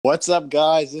What's up,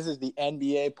 guys? This is the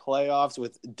NBA playoffs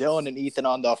with Dylan and Ethan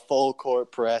on the full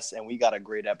court press, and we got a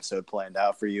great episode planned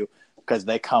out for you because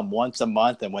they come once a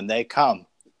month, and when they come,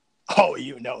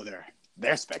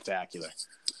 they're spectacular.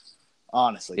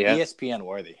 Honestly, Yeah. ESPN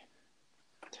worthy.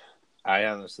 I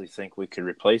honestly think we could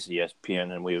replace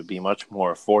ESPN and we would be much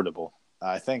more affordable.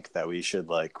 I think that we should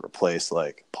replace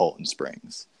Polton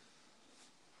Springs.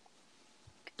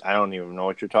 I don't even know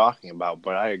what you're talking about,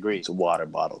 but I agree. It's a water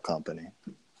bottle company.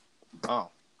 Oh.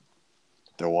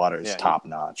 Their water is top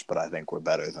notch, but I think we're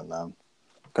better than them.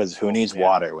 Because who needs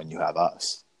water when you have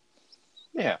us?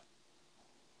 Yeah.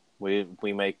 We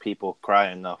make people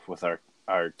cry enough with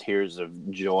our tears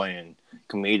of joy and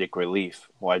comedic relief.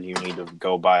 Why do you need to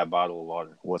go buy a bottle of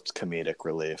water? What's comedic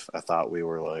relief? I thought we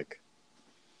were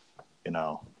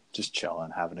just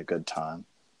chilling, having a good time.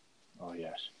 Oh,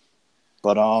 yes.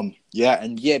 But,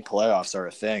 NBA playoffs are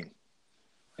a thing.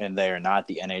 And they are not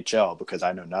the NHL because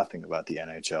I know nothing about the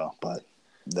NHL, but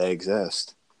they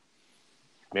exist.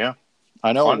 Yeah.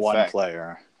 I know one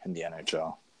player in the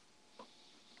NHL.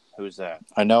 Who's that?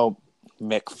 I know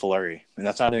Mick Fleury. And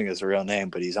that's not even his real name,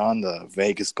 but he's on the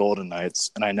Vegas Golden Knights.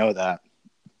 And I know that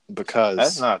because...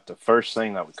 That's not the first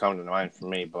thing that would come to mind for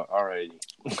me, but alrighty.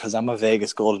 Because I'm a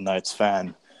Vegas Golden Knights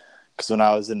fan. Because when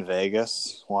I was in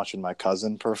Vegas watching my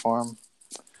cousin perform,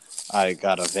 I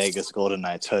got a Vegas Golden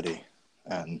Knights hoodie.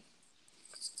 And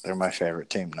they're my favorite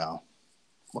team now.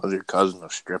 Was your cousin a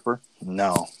stripper?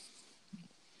 No.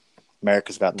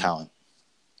 America's Got Talent.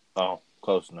 Oh,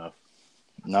 close enough.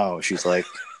 No, she's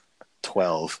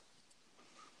 12.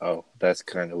 Oh, that's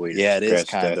kind of weird. Yeah, it is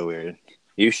kind of weird.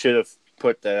 You should have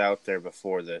put that out there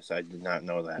before this. I did not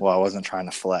know that. Well, I wasn't trying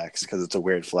to flex because it's a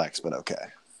weird flex, but okay.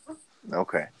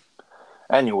 Okay.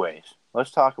 Anyways,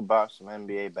 let's talk about some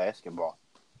NBA basketball.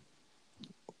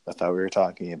 I thought we were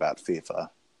talking about FIFA.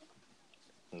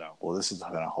 No. Well, this has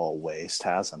been a whole waste,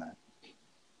 hasn't it?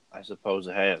 I suppose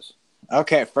it has.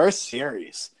 Okay, first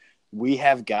series. We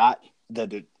have got the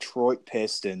Detroit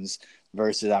Pistons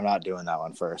versus... I'm not doing that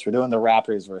one first. We're doing the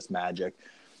Raptors versus Magic.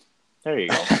 There you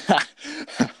go.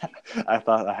 I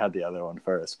thought I had the other one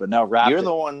first, but no, Raptors. You're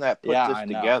the one that put this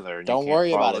together. And Don't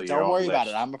worry about it. Don't worry about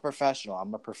it. I'm a professional.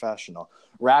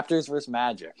 Raptors versus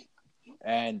Magic.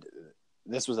 And...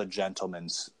 this was a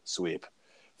gentleman's sweep.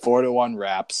 4-1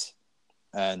 Raps.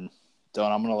 And,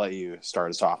 Dylan, I'm going to let you start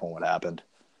us off on what happened.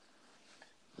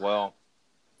 Well,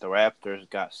 the Raptors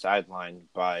got sidelined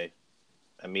by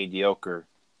a mediocre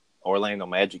Orlando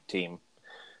Magic team.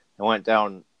 It went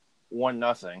down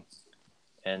 1-0.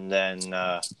 And then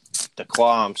the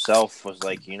Claw himself was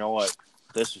like, you know what?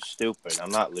 This is stupid.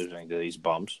 I'm not losing to these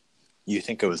bums. You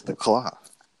think it was the Claw?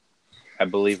 I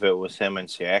believe it was him and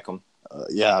Siakam.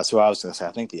 Yeah, that's what I was going to say.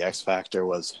 I think the X factor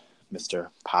was Mr.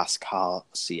 Pascal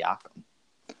Siakam.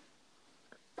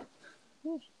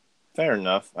 Fair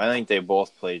enough. I think they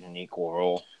both played an equal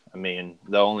role. I mean,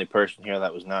 the only person here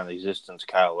that was non-existent is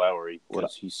Kyle Lowry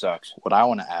because he sucks. What I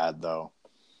want to add, though,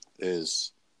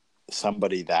 is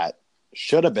somebody that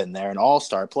should have been there, an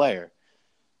all-star player,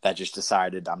 that just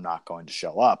decided I'm not going to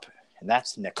show up, and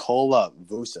that's Nikola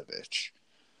Vucevic.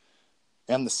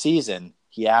 In the season,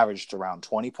 he averaged around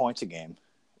 20 points a game,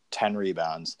 10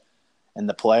 rebounds. In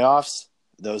the playoffs,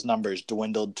 those numbers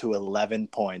dwindled to 11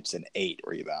 points and 8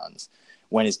 rebounds.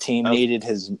 When his team needed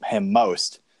him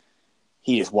most,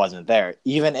 he just wasn't there.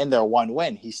 Even in their one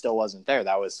win, he still wasn't there.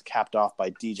 That was capped off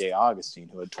by DJ Augustine,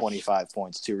 who had 25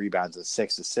 points, 2 rebounds, and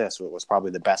 6 assists. It was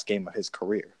probably the best game of his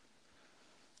career.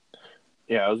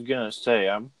 Yeah, I was going to say,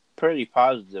 I'm pretty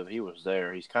positive he was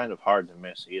there. He's kind of hard to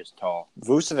miss. He is tall.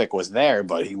 Vucevic was there,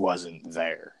 but he wasn't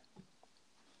there.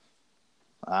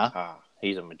 Huh?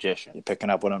 He's a magician. You picking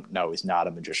up what him? No, he's not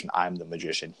a magician. I'm the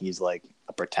magician. He's like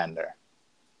a pretender.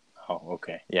 Oh,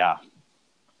 okay. Yeah.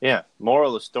 Yeah.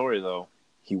 Moral of the story, though.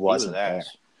 He wasn't there.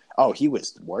 Oh, he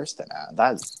was worse than that.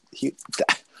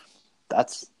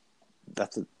 That's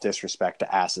a disrespect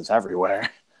to asses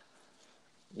everywhere.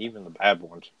 Even the bad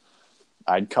ones.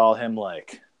 I'd call him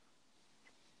like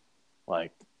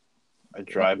a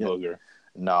dry booger.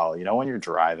 No, you know when you're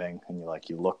driving and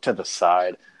you look to the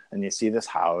side and you see this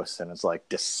house and it's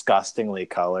disgustingly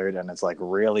colored and it's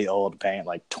really old paint,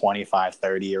 25,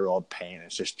 30-year-old paint.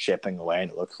 It's just chipping away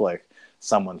and it looks like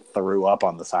someone threw up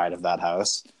on the side of that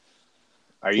house.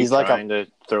 Are you trying to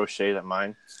throw shade at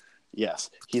mine? Yes.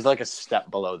 He's a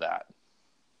step below that.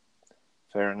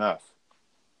 Fair enough.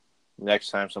 Next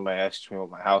time somebody asks me what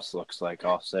my house looks like,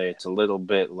 I'll say it's a little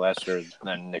bit lesser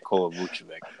than Nikola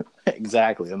Vucevic.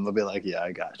 Exactly. And they'll be like, yeah,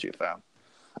 I got you, fam.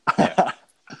 Yeah.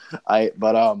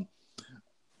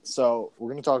 So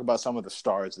we're going to talk about some of the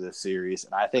stars of this series.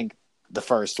 And I think the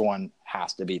first one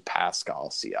has to be Pascal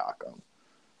Siakam.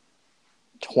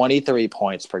 23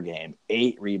 points per game,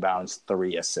 8 rebounds,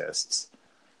 3 assists.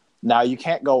 Now, you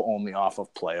can't go only off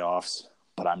of playoffs,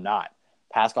 but I'm not.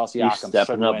 Pascal Siakam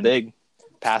stepping up big.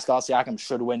 Pascal Siakam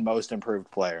should win Most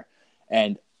Improved Player.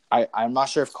 And I'm not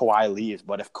sure if Kawhi leaves,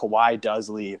 but if Kawhi does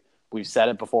leave, we've said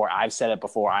it before. I've said it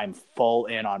before. I'm full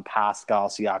in on Pascal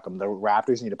Siakam. The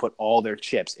Raptors need to put all their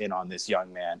chips in on this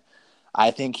young man.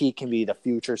 I think he can be the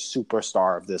future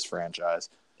superstar of this franchise.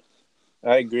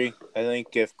 I agree. I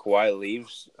think if Kawhi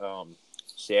leaves,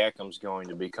 Siakam's going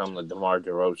to become the DeMar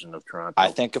DeRozan of Toronto. I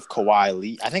think if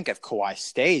Kawhi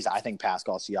stays, I think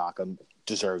Pascal Siakam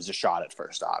deserves a shot at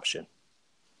first option.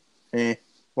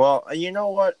 Well, you know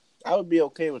what? I would be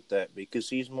okay with that because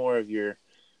he's more of your,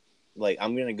 like,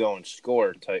 I'm going to go and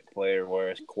score type player,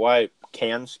 whereas Kawhi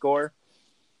can score,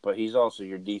 but he's also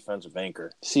your defensive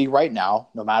anchor. See, right now,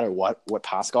 no matter what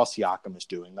Pascal Siakam is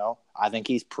doing, though, I think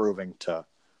he's proving to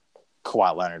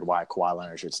Kawhi Leonard why Kawhi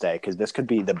Leonard should stay, because this could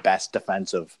be the best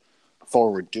defensive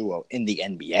forward duo in the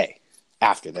NBA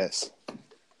after this.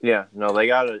 Yeah, no, they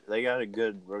got a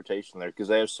good rotation there because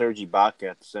they have Serge Ibaka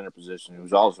at the center position,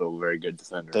 who's also a very good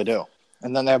defender. They do,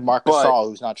 and then they have Marc Gasol,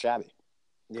 who's not shabby.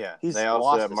 Yeah, he's they also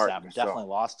lost have a Marc step. Gasol. Definitely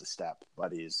lost a step,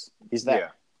 but he's there. Yeah.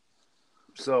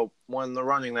 So when they're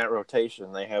running that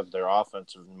rotation, they have their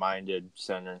offensive-minded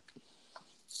center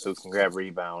who can grab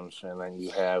rebounds, and then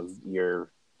you have your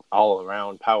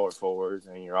all-around power forward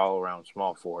and your all-around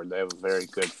small forward. They have a very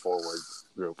good forward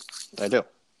group. They do.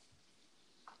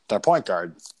 Their point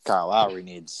guard, Kyle Lowry,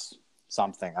 needs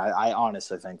something. I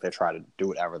honestly think they try to do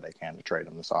whatever they can to trade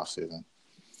him this offseason.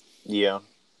 Yeah.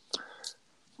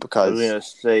 Because I was going to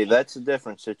say, that's a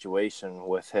different situation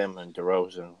with him and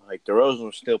DeRozan. Like, DeRozan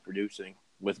was still producing.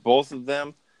 With both of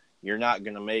them, you're not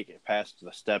going to make it past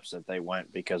the steps that they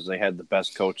went because they had the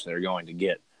best coach they're going to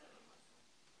get.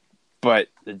 But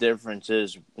the difference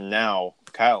is now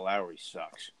Kyle Lowry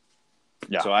sucks.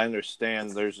 Yeah. So I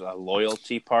understand there's a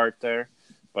loyalty part there,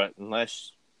 but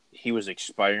unless he was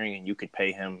expiring and you could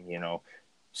pay him,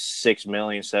 $6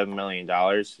 million, $7 million,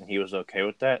 and he was okay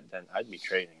with that, then I'd be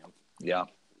trading him. Yeah.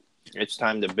 It's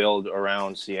time to build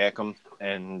around Siakam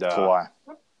and Kawhi.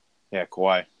 Yeah,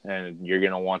 Kawhi. And you're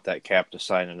going to want that cap to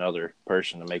sign another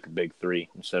person to make a big 3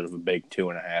 instead of a big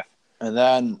 2.5. And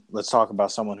then let's talk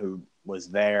about someone who was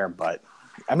there, but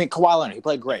I mean, Kawhi Leonard, he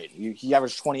played great. He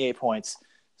averaged 28 points,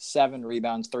 7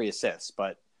 rebounds, 3 assists,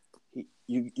 but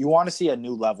you want to see a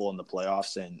new level in the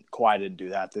playoffs, and Kawhi didn't do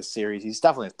that this series. He's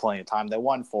definitely has plenty of time. They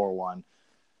won 4-1,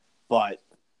 but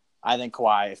I think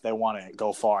Kawhi, if they want to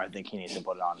go far, I think he needs to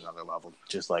put it on another level,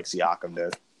 just like Siakam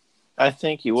did. I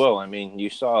think he will. I mean, you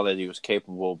saw that he was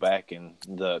capable back in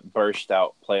the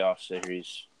burst-out playoff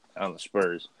series on the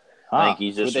Spurs. I think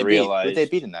he just realized. Who'd they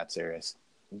beat in that series?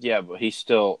 Yeah, but he's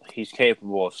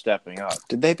capable of stepping up.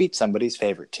 Did they beat somebody's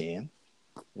favorite team?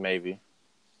 Maybe.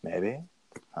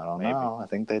 I don't know. I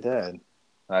think they did.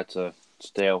 That's a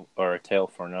tale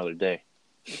for another day.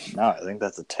 No, I think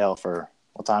that's a tale for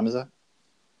what time is it?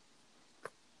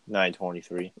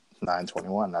 9:23.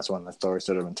 9:21. That's when the story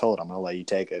should have been told. I'm going to let you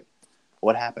take it.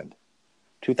 What happened?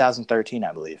 2013,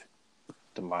 I believe.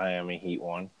 The Miami Heat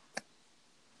won.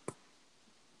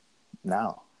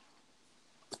 No.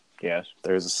 Yes.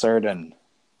 There's a certain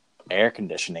air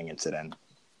conditioning incident.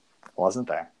 Wasn't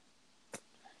there?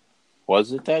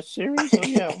 Was it that series? Oh,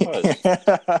 yeah,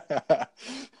 it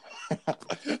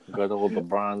was. Good old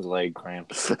LeBron's leg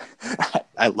cramps.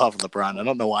 I love LeBron. I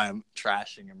don't know why I'm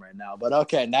trashing him right now. But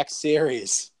okay, next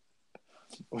series.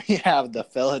 We have the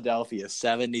Philadelphia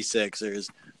 76ers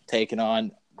taking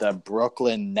on the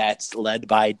Brooklyn Nets led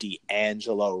by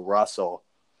D'Angelo Russell.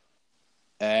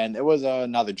 And it was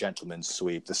another gentleman's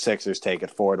sweep. The Sixers take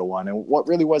it 4-1. And what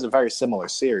really was a very similar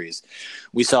series.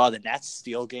 We saw the Nets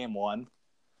steal game 1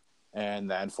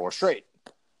 and then 4 straight.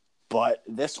 But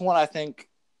this one, I think,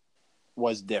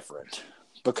 was different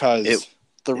because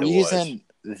the reason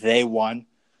they won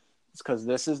is because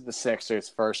this is the Sixers'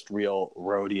 first real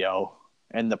rodeo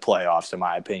in the playoffs, in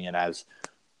my opinion, as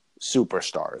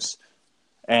superstars.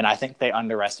 And I think they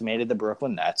underestimated the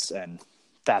Brooklyn Nets, and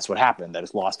that's what happened. That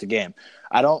is lost a game.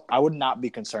 I would not be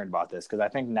concerned about this because I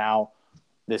think now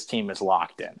this team is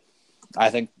locked in. I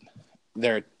think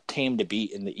they're a team to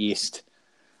beat in the East.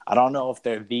 I don't know if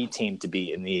they're the team to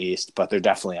beat in the East, but they're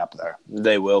definitely up there.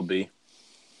 They will be.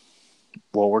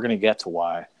 Well, we're going to get to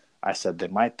why I said they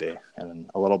might be in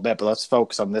a little bit, but let's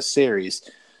focus on this series.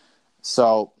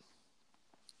 So,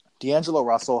 D'Angelo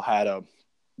Russell had a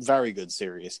very good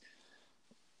series.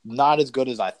 Not as good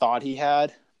as I thought he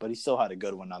had, but he still had a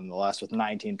good one nonetheless with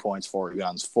 19 points, 4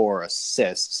 rebounds, 4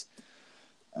 assists.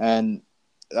 And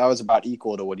that was about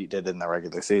equal to what he did in the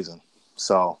regular season.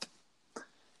 So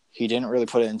he didn't really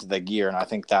put it into the gear, and I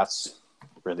think that's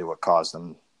really what caused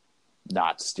him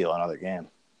not to steal another game.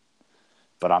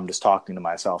 But I'm just talking to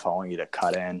myself. I want you to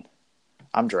cut in.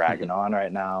 I'm dragging on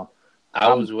right now.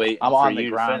 I was waiting for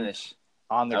you to finish.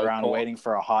 On the ground, waiting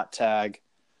for a hot tag.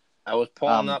 I was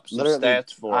pulling up some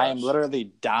stats for us. I am literally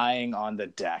dying on the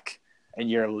deck, and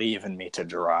you're leaving me to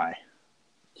dry.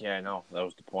 Yeah, I know. That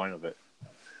was the point of it.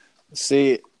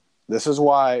 See, this is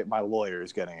why my lawyer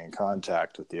is getting in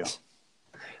contact with you.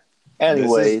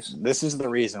 Anyways. This is the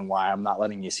reason why I'm not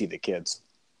letting you see the kids.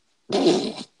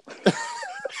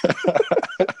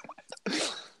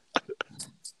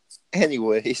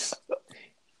 Anyways.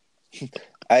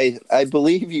 I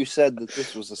believe you said that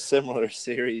this was a similar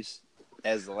series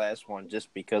as the last one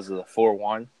just because of the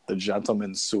 4-1. The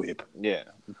gentleman's sweep. Yeah,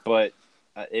 but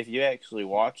if you actually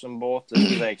watch them both,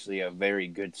 this is actually a very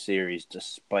good series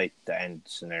despite the end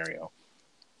scenario.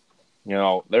 You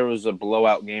know, there was a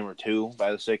blowout game or two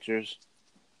by the Sixers,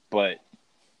 but,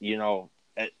 you know,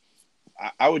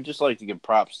 I would just like to give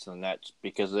props to the Nets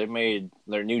because their new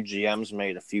GMs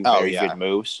made a few very good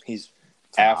moves. He's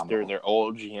phenomenal. After their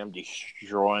old GM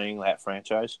destroying that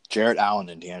franchise. Jarrett Allen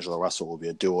and D'Angelo Russell will be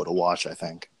a duo to watch, I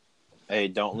think. Hey,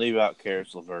 don't leave out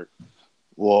Karis LeVert.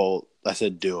 Well, I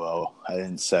said duo. I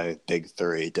didn't say big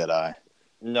three, did I?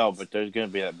 No, but there's going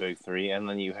to be that big three, and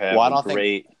then you have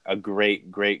a great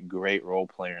role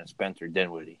player in Spencer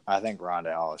Dinwiddie. I think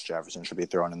Rondé Hollis Jefferson should be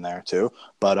thrown in there too,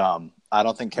 but I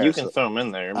don't think you can throw him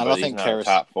in there. But he's not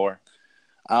top four.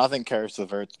 I don't think Karis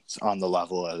LeVert's on the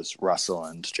level as Russell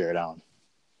and Jarrett Allen.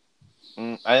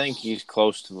 I think he's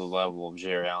close to the level of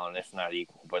Jarrett Allen, if not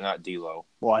equal, but not D'Lo.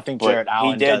 Well, I think Jarrett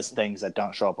Allen does things that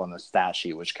don't show up on the stat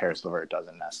sheet, which Karis LeVert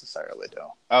doesn't necessarily do.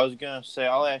 I was going to say,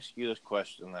 I'll ask you this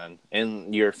question then.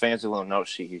 In your fancy little note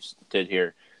sheet you did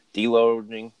here, D'Lo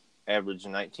averaged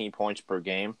 19 points per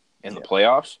game in the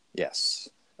playoffs? Yes.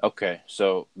 Okay,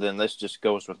 so then this just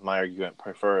goes with my argument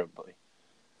perfectly,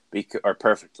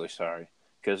 sorry.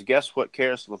 Because guess what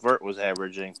Karis LeVert was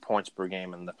averaging points per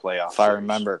game in the playoffs? If I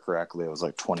remember correctly, it was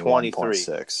like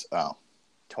 21.6. Oh.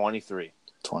 23.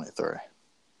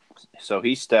 So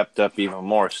he stepped up even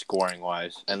more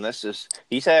scoring-wise. And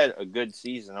he's had a good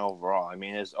season overall. I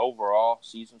mean, his overall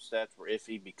season stats were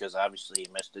iffy because obviously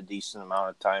he missed a decent amount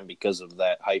of time because of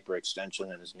that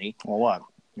hyperextension in his knee. Well, what?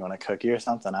 You want a cookie or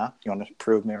something, huh? You want to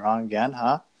prove me wrong again,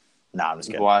 huh? No, I'm just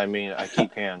kidding. Well, I mean, I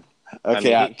keep hand.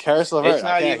 Okay, Karis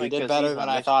LeVert. He did better than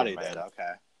I thought he did.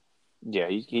 Okay. Yeah,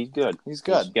 he's good. He's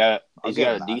good. He's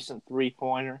got a decent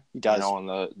 3-pointer. He does. You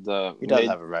know, in he does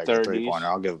have a regular 3-pointer.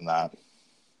 I'll give him that.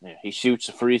 Yeah, he shoots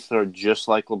a free throw just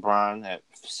like LeBron at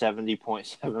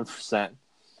 70.7%.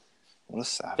 What a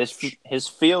savage. His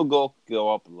field goal could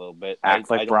go up a little bit. Act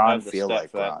like Bron, feel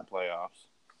like Bron. Playoffs.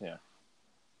 Yeah.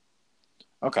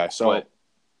 Okay, so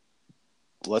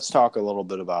let's talk a little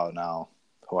bit about now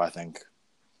who I think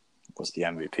was the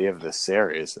MVP of this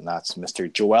series, and that's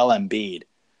Mr. Joel Embiid,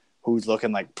 who's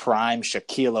looking like prime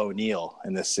Shaquille O'Neal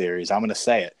in this series. I'm going to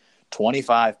say it.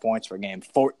 25 points per game,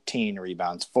 14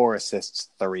 rebounds, 4 assists,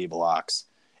 3 blocks.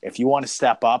 If you want to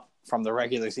step up from the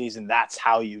regular season, that's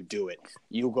how you do it.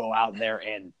 You go out there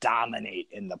and dominate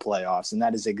in the playoffs, and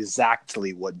that is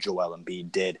exactly what Joel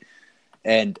Embiid did.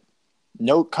 And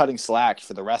no cutting slack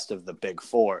for the rest of the big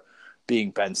four,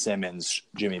 being Ben Simmons,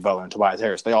 Jimmy Butler, and Tobias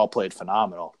Harris. They all played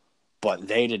phenomenal, but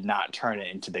they did not turn it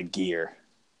into the gear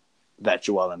that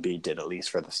Joel Embiid did, at least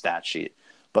for the stat sheet.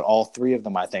 But all three of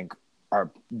them, I think, are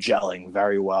gelling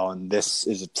very well, and this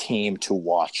is a team to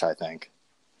watch, I think.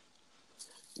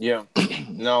 Yeah.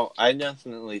 No, I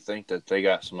definitely think that they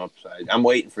got some upside. I'm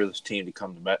waiting for this team to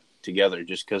come together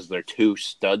just because their two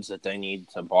studs that they need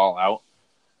to ball out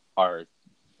are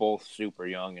both super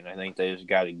young, and I think they just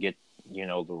got to get,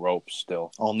 the ropes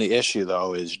still. Only issue,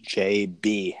 though, is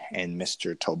JB and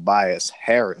Mr. Tobias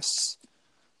Harris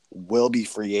will be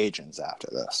free agents after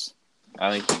this. I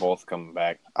think they're both coming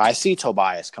back. I see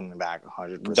Tobias coming back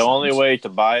 100%. The only way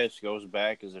Tobias goes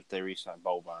back is if they re-sign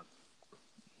Boban.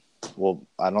 Well,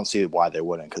 I don't see why they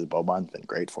wouldn't, because Boban's been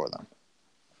great for them.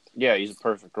 Yeah, he's a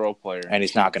perfect role player. And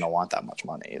he's not going to want that much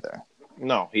money either.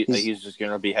 No, he's just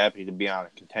going to be happy to be on a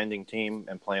contending team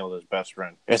and playing with his best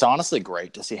friend. It's honestly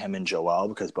great to see him and Joel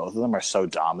because both of them are so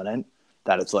dominant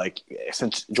that it's like,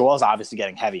 since Joel's obviously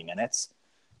getting heavy minutes,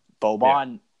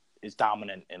 Boban is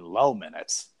dominant in low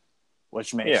minutes,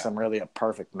 which makes them really a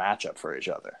perfect matchup for each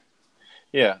other.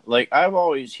 Yeah,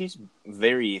 he's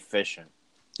very efficient.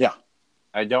 Yeah.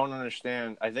 I don't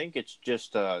understand. I think it's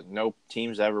just no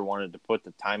teams ever wanted to put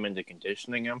the time into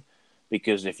conditioning him,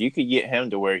 because if you could get him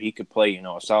to where he could play,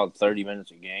 a solid 30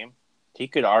 minutes a game, He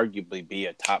could arguably be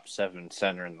a top 7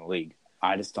 center in the league.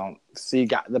 I just don't see.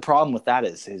 The problem with that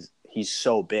is he's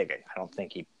so big. I don't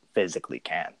think he physically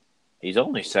can. He's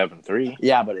only 7'3".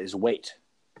 Yeah, but his weight.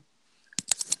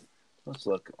 Let's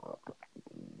look.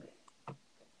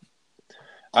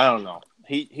 I don't know.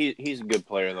 He's a good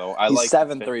player though. He's like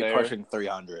 7'3", pushing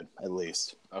 300 at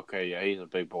least. Okay, yeah, he's a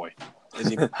big boy. Is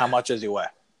he? How much does he weigh?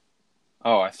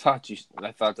 Oh, I thought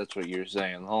that's what you were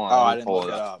saying. Hold on. Oh, I didn't look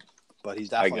it up. But he's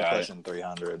definitely pushing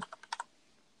 300.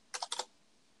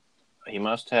 He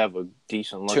must have a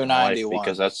decent looking wife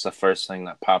because that's the first thing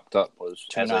that popped up was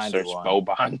as I searched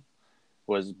Boban.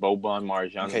 Was Boban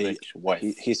Marjanovic's wife.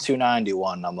 He's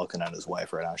 291. I'm looking at his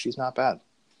wife right now. She's not bad.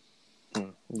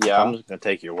 Yeah, I'm just going to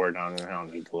take your word on it. I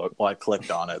don't need to look. Well, I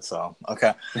clicked on it, so.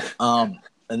 Okay. And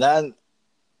then,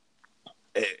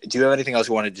 do you have anything else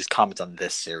you want to just comment on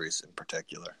this series in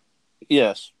particular?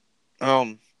 Yes.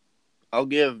 I'll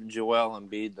give Joel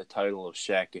Embiid the title of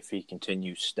Shaq if he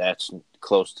continues stats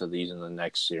close to these in the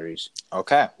next series.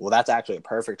 Okay. Well, that's actually a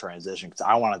perfect transition because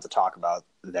I wanted to talk about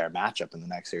their matchup in the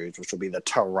next series, which will be the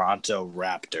Toronto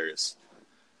Raptors.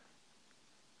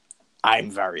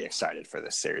 I'm very excited for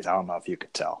this series. I don't know if you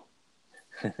could tell.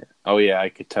 Oh, yeah, I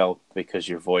could tell because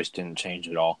your voice didn't change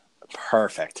at all.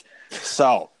 Perfect.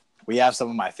 So, we have some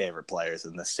of my favorite players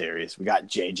in this series. We got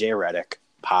J.J. Redick,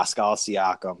 Pascal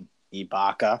Siakam,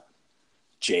 Ibaka,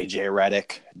 J.J.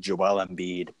 Redick, Joel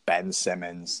Embiid, Ben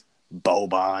Simmons,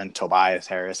 Boban, Tobias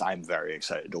Harris. I'm very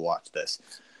excited to watch this.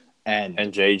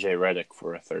 And J.J. Redick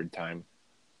for a third time.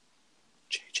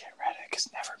 J.J. Redick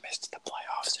has never missed the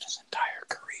playoffs in his entire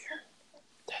career.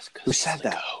 Who said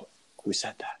that? Who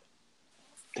said that?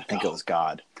 I think it was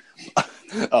God.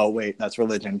 Oh, wait, that's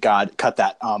religion. God, cut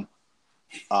that.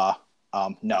 No.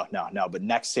 But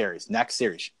next series,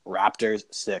 Raptors,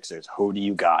 Sixers. Who do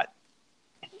you got?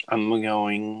 I'm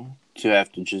going to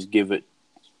have to just give it.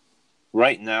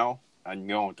 Right now, I'm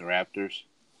going with the Raptors.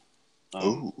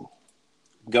 Ooh.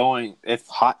 I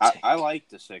like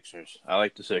the Sixers.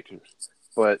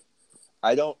 But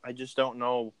I just don't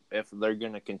know if they're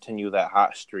going to continue that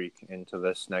hot streak into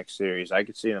this next series. I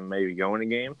could see them maybe going a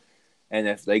game. And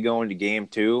if they go into game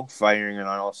 2, firing on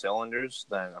all cylinders,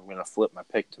 then I'm going to flip my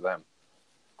pick to them.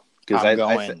 Because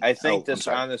I think this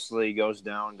honestly goes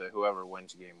down to whoever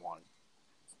wins game 1.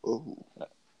 Ooh.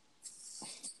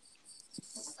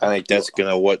 I think that's going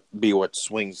to be what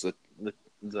swings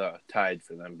the tide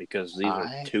for them because these are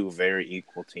two very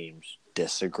equal teams.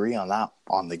 Disagree on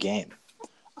the game.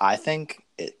 I think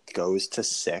it goes to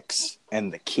 6,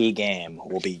 and the key game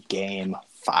will be game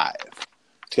 5.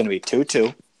 It's going to be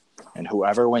 2-2, and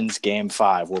whoever wins game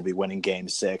 5 will be winning game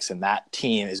 6, and that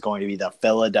team is going to be the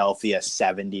Philadelphia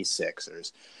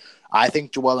 76ers. I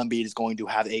think Joel Embiid is going to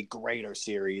have a greater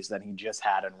series than he just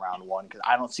had in round 1 because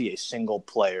I don't see a single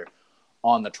player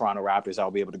on the Toronto Raptors that will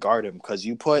be able to guard him because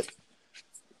you put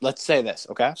 – let's say this,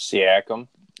 okay? Siakam.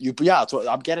 That's what,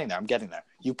 I'm getting there.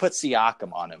 You put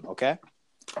Siakam on him, okay?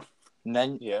 And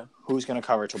then who's going to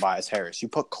cover Tobias Harris? You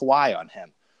put Kawhi on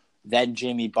him. Then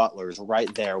Jimmy Butler's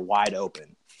right there wide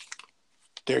open.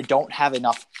 They don't have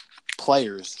enough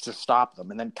players to stop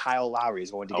them. And then Kyle Lowry is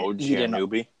going to get eaten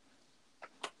up.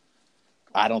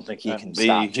 I don't think he can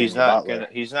stop Jimmy Butler.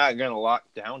 He's not going to lock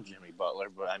down Jimmy Butler,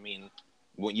 but I mean,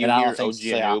 when you hear OG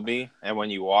Anunoby and when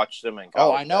you watch them in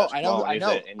college I know.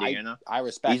 Indiana, I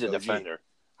respect he's a OG. defender.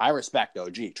 I respect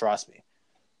OG, trust me.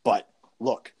 But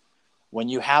look, when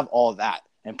you have all that,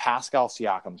 and Pascal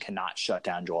Siakam cannot shut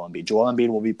down Joel Embiid. Joel Embiid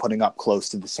will be putting up close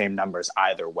to the same numbers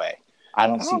either way. I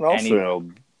don't see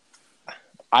anybody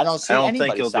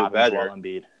stopping Joel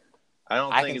Embiid.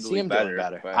 I can see him doing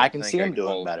better. I can see him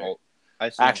doing better.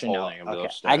 Actually, no. Okay.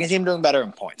 I can see him doing better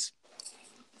in points.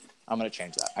 I'm going to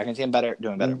change that. I can see him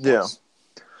doing better in points.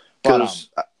 Because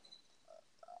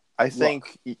I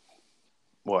think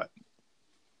what?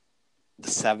 The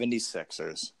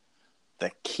 76ers,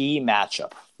 the key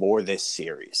matchup for this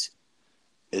series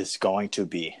is going to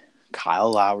be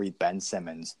Kyle Lowry, Ben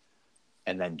Simmons,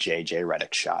 and then J.J.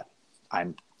 Redick's shot.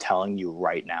 I'm telling you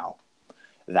right now,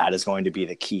 that is going to be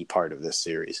the key part of this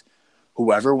series.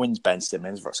 Whoever wins Ben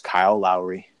Simmons versus Kyle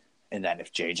Lowry, and then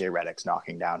if J.J. Redick's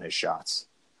knocking down his shots.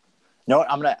 You know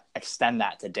what? I'm going to extend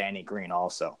that to Danny Green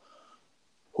also.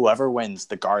 Whoever wins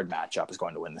the guard matchup is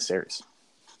going to win the series.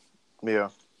 Yeah.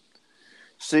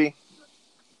 See,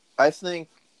 I think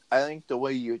the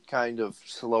way you kind of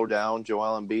slow down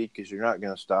Joel Embiid because you're not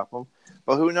going to stop him.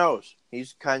 But who knows?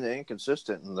 He's kind of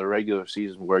inconsistent in the regular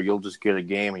season where you'll just get a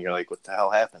game and you're like, what the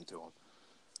hell happened to him?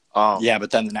 Yeah,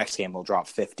 but then the next game will drop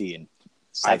 50 and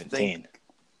 17.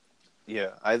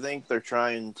 I think they're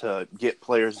trying to get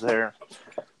players there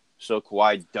so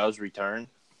Kawhi does return.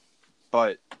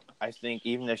 But I think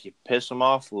even if you piss him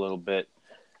off a little bit,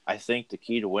 I think the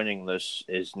key to winning this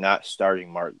is not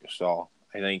starting Marc Gasol.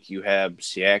 I think you have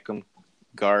Siakam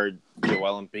guard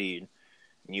Joel Embiid,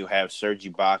 and you have Serge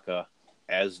Ibaka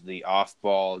as the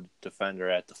off-ball defender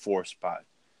at the 4 spot.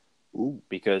 Ooh.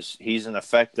 Because he's an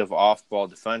effective off-ball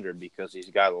defender because he's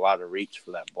got a lot of reach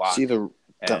for that block. See, the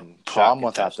and problem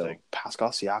with that, though,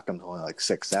 Pascal Siakam's only like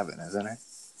 6'7", isn't he?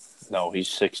 No, he's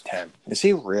 6'10". Is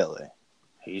he really?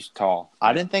 He's tall.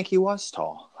 I didn't think he was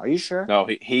tall. Are you sure? No,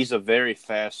 he's a very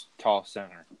fast, tall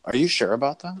center. Are you sure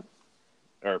about that?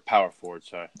 Or power forward,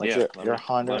 sorry. Like yeah, you're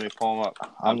 100? Let me pull him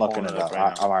up. I'm looking it up.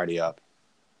 Right I'm already up.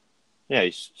 Yeah,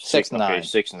 he's 6'9". Okay,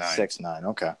 6'9". 6'9",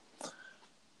 okay.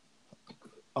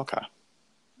 Okay.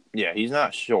 Yeah, he's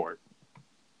not short.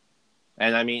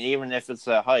 And, I mean, even if it's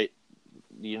that height,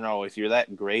 you know, if you're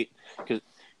that great, because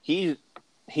he's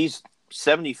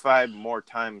 75 more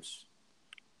times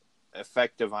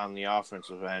effective on the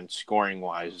offensive end,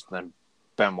 scoring-wise, than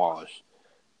Ben Wallace.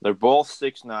 They're both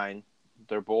 6'9".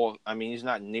 They're both, I mean, he's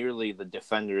not nearly the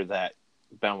defender that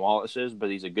Ben Wallace is, but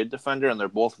he's a good defender, and they're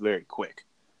both very quick.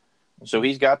 So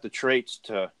he's got the traits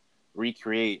to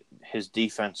recreate his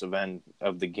defensive end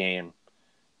of the game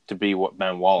to be what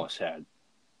Ben Wallace had.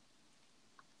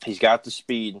 He's got the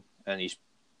speed, and he's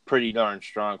pretty darn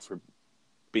strong for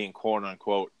being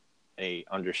quote-unquote a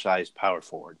undersized power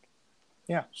forward.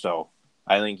 Yeah. So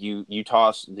I think you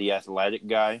toss the athletic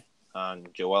guy on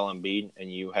Joel Embiid,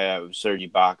 and you have Serge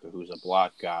Ibaka, who's a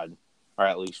block god, or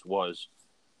at least was,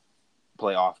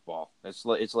 play off ball. It's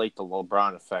like the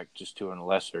LeBron effect, just to a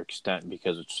lesser extent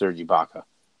because it's Serge Ibaka.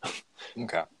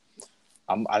 Okay.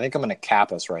 I think I'm going to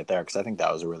cap us right there because I think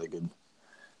that was a really good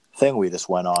thing we just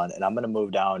went on, and I'm going to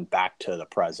move down back to the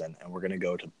present, and we're going to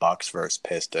go to Bucks versus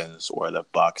Pistons, where the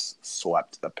Bucks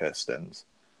swept the Pistons.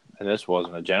 And this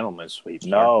wasn't a gentleman's sweep.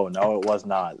 No, it was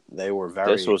not. They were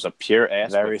This was a pure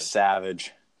ass. Very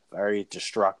savage, very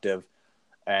destructive,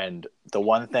 and the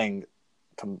one thing,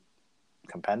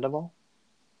 compendable?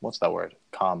 What's that word?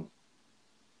 I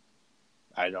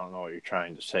don't know what you're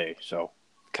trying to say. So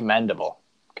commendable.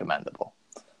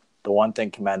 The one thing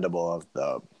commendable of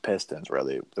the Pistons,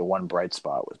 really, the one bright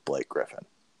spot was Blake Griffin.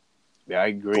 Yeah, I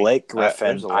agree. Blake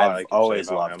Griffin, I've always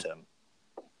loved him.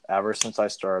 Ever since I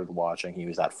started watching, he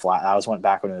was that flat. I went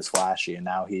back when he was flashy, and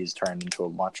now he's turned into a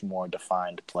much more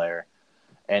defined player.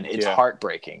 And it's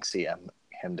heartbreaking see him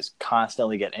just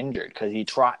constantly get injured because he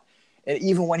tried. And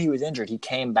even when he was injured, he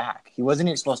came back. He wasn't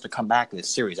even supposed to come back in this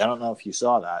series. I don't know if you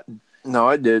saw that. No,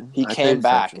 I did. He came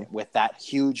back with that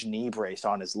huge knee brace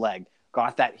on his leg,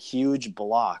 got that huge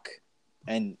block,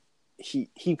 and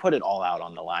he put it all out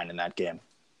on the line in that game.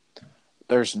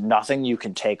 There's nothing you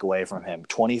can take away from him.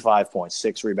 25 points,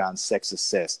 6 rebounds, 6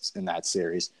 assists in that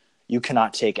series. You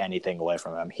cannot take anything away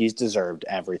from him. He's deserved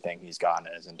everything he's gotten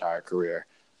in his entire career.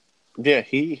 Yeah,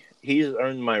 he's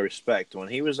earned my respect. When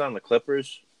he was on the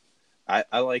Clippers,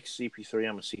 I like CP3.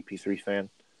 I'm a CP3 fan.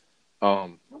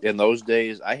 In those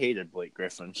days, I hated Blake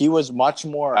Griffin. He was much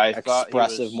more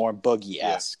expressive, more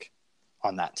Boogie-esque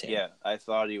on that team. Yeah, I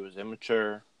thought he was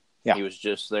immature. Yeah. He was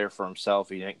just there for himself.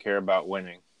 He didn't care about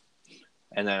winning.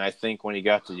 And then I think when he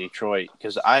got to Detroit,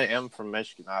 because I am from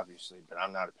Michigan, obviously, but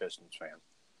I'm not a Pistons fan.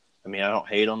 I mean, I don't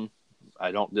hate them.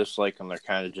 I don't dislike them. They're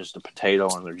kind of just a potato,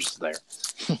 and they're just there.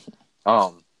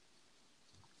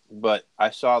 But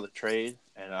I saw the trade,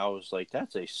 and I was like,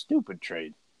 that's a stupid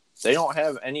trade. They don't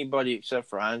have anybody except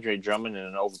for Andre Drummond and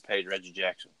an overpaid Reggie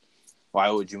Jackson. Why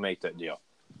would you make that deal?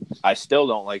 I still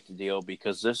don't like the deal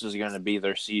because this is going to be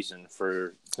their season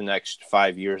for the next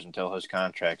 5 years until his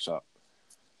contract's up.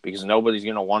 Because nobody's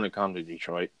going to want to come to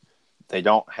Detroit. I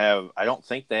don't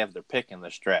think they have their pick in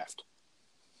this draft.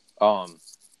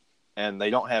 And they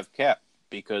don't have cap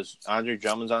because Andre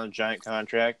Drummond's on a giant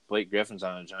contract, Blake Griffin's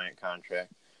on a giant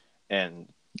contract, and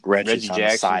Reggie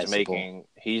Jackson's making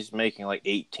like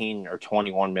 18 or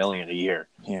 21 million a year.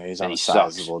 Yeah, he's on a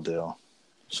sizable deal.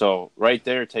 So right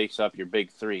there takes up your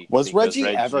big three. Was Reggie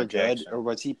ever good, or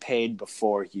was he paid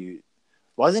before he?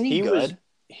 Wasn't he good?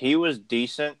 He was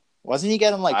decent. Wasn't he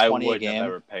getting like 20 a game? I wouldn't have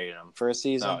ever paid him for a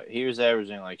season. No, he was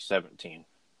averaging like 17.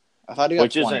 I thought he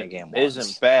got 20 a game. Which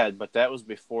isn't bad, but that was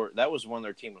before. That was when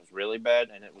their team was really bad,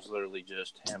 and it was literally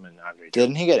just him and Andre.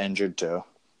 Didn't he get injured too?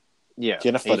 Yeah, he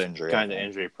had a foot injury. Kind of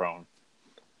injury prone.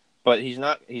 But he's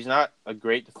not a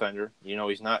great defender. You know,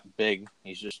 he's not big.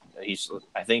 He's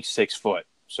I think 6 foot.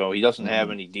 So he doesn't have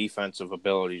any defensive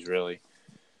abilities really.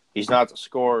 He's not the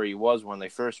scorer he was when they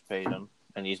first paid him,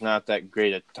 and he's not that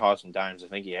great at tossing dimes. I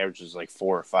think he averages like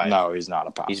 4 or 5. No, he's not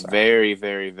a pop He's star. very,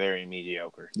 very, very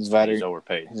mediocre. He's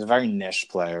overpaid. He's a very niche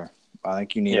player. I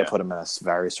think you need to put him in a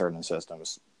very certain system.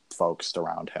 focused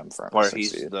around him for him Where to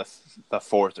he's succeed. the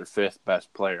fourth or fifth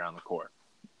best player on the court.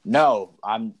 No,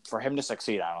 for him to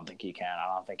succeed, I don't think he can.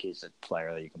 I don't think he's a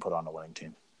player that you can put on a winning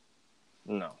team.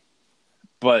 No.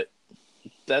 But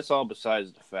that's all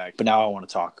besides the fact. But now I want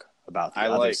to talk about the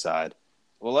other side.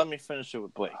 Well, let me finish it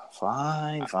with Blake.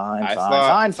 Fine.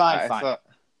 I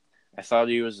thought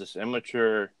he was this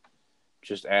immature,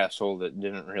 just asshole that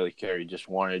didn't really care. He just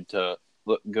wanted to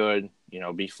look good,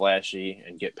 be flashy,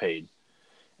 and get paid.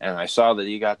 And I saw that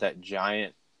he got that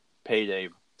giant payday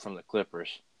from the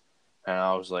Clippers. And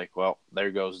I was like, well, there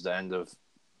goes the end of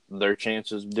their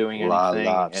chances of doing anything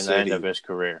and the end of his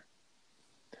career.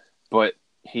 But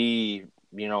he,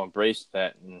 embraced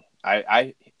that. And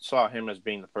I saw him as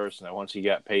being the person that once he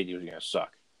got paid, he was going to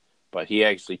suck. But he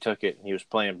actually took it, and he was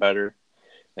playing better.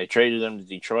 They traded him to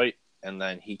Detroit, and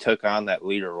then he took on that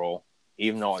leader role.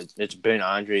 Even though it's been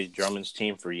Andre Drummond's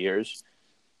team for years,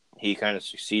 he kind of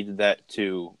succeeded that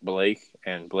to Blake,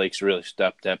 and Blake's really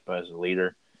stepped up as a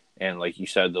leader. And like you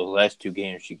said, those last two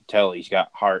games, you can tell he's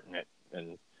got heart in it,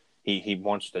 and he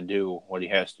wants to do what he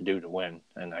has to do to win.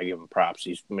 And I give him props.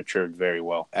 He's matured very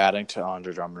well. Adding to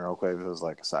Andre Drummond real quick, it was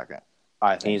like a second.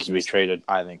 I think he needs to be traded.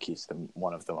 I think he's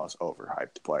one of the most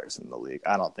overhyped players in the league.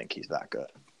 I don't think he's that good.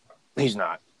 He's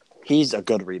not. He's a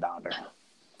good rebounder.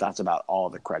 That's about all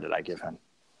the credit I give him.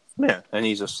 Yeah, and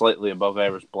he's a slightly above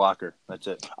average blocker. That's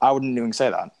it. I wouldn't even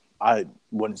say that. I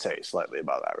wouldn't say he's slightly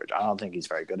above average. I don't think he's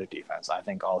very good at defense. I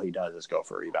think all he does is go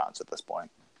for rebounds at this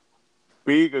point.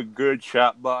 Being a good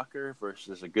shot blocker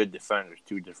versus a good defender is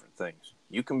two different things.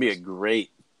 You can be a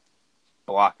great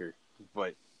blocker,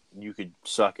 but you could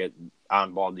suck at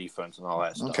on-ball defense and all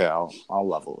that stuff. Okay, I'll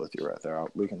level with you right there.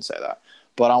 We can say that.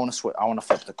 But I want to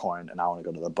flip the coin, and I want to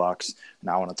go to the Bucks, and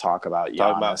I want to talk about Giannis.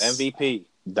 Talk about MVP.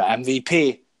 The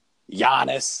MVP,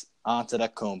 Giannis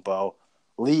Antetokounmpo.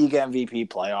 League MVP,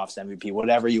 playoffs MVP,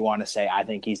 whatever you want to say. I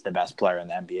think he's the best player in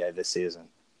the NBA this season.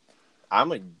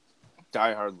 I'm a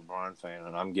diehard LeBron fan,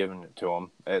 and I'm giving it to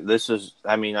him.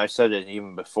 I said it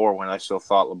even before when I still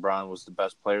thought LeBron was the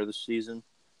best player this season.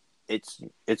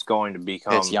 It's going to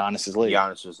become Giannis's league.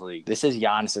 Giannis's league. This is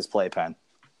Giannis's playpen.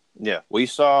 Yeah, we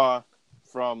saw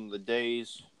from the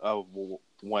days of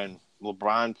when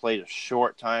LeBron played a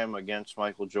short time against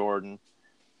Michael Jordan,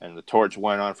 and the torch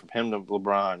went on from him to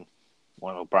LeBron.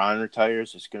 When LeBron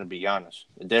retires, it's going to be Giannis.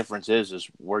 The difference is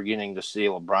we're getting to see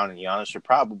LeBron and Giannis for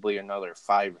probably another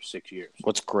 5 or 6 years.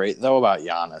 What's great, though, about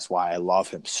Giannis, why I love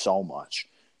him so much,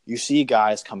 you see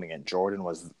guys coming in. Jordan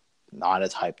was not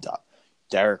as hyped up.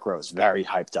 Derrick Rose, very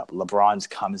hyped up. LeBron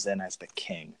comes in as the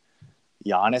king.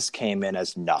 Giannis came in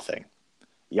as nothing.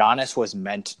 Giannis was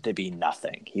meant to be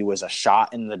nothing. He was a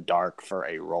shot in the dark for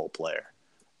a role player.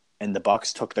 And the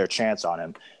Bucks took their chance on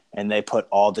him. And they put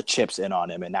all the chips in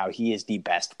on him, and now he is the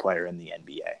best player in the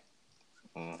NBA.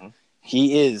 Mm-hmm.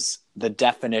 He is the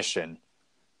definition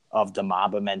of the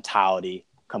Mamba mentality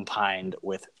combined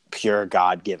with pure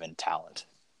God-given talent.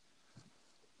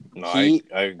 No, I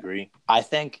agree. I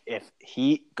think if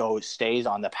he stays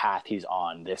on the path he's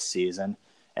on this season,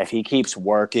 if he keeps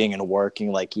working and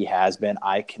working like he has been,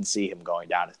 I can see him going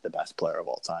down as the best player of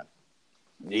all time.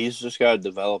 He's just got to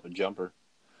develop a jumper.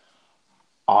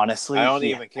 Honestly, I don't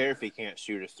even care if he can't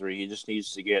shoot a three. He just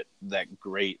needs to get that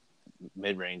great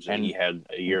mid-range that he had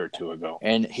a year or two ago.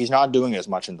 And he's not doing as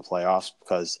much in the playoffs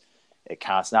because it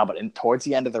counts now. But towards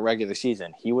the end of the regular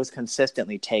season, he was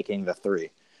consistently taking the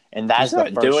three. And that's he's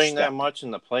not doing step. That much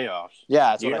in the playoffs.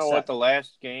 Yeah, that's what I said. You know what the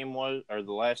last game was, or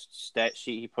the last stat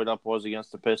sheet he put up was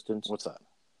against the Pistons? What's that?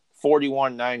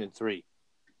 41-9-3.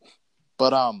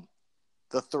 But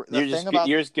you're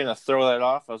just gonna throw that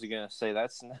off. I was gonna say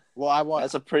that's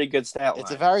a pretty good stat line.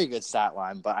 It's a very good stat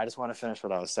line, but I just want to finish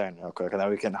what I was saying real quick, and then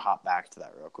we can hop back to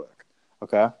that real quick.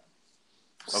 Okay.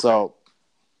 So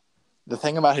the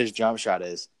thing about his jump shot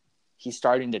is he's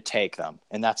starting to take them,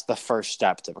 and that's the first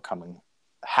step to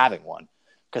having one.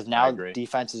 Because now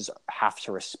defenses have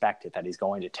to respect it that he's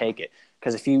going to take it.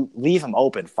 Because if you leave him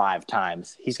open 5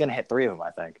 times, he's going to hit 3 of them,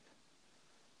 I think.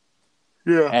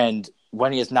 Yeah. And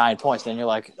when he has 9 points, then you're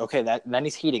like, okay, then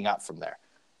he's heating up from there.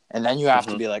 And then you have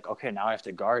to be like, okay, now I have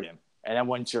to guard him. And then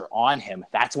once you're on him,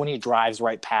 that's when he drives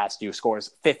right past you,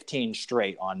 scores 15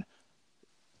 straight on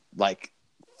like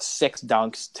 6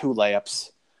 dunks, 2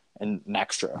 layups, and an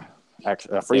extra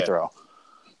free throw.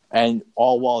 And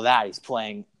all while that, he's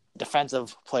playing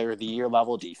defensive player of the year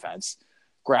level defense,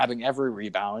 grabbing every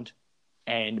rebound,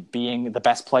 and being the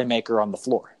best playmaker on the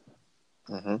floor.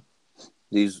 Mm-hmm.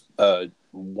 He's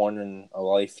one in a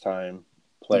lifetime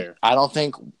player. I don't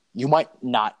think you might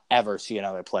not ever see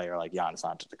another player like Giannis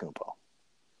Antetokounmpo.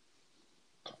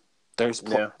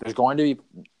 There's going to be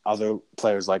other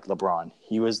players like LeBron.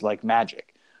 He was like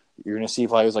Magic. You're going to see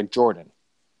players like Jordan.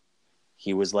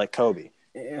 He was like Kobe.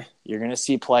 Yeah. You're going to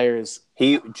see players.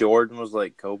 Jordan was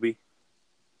like Kobe.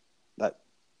 That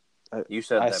you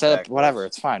said. I that said backwards. whatever.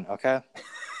 It's fine. Okay,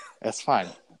 it's fine.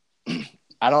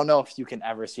 I don't know if you can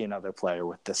ever see another player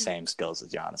with the same skills as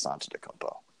Giannis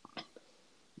Antetokounmpo.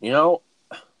 You know,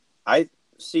 I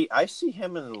see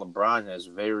him and LeBron as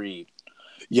very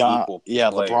equal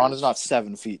players. LeBron is not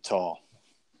 7 feet tall.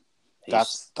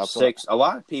 That's six. A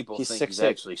lot of people think he's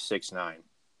actually 6'9".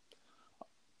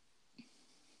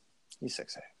 He's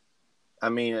 6'8". I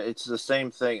mean, it's the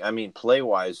same thing. I mean,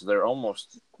 play-wise, they're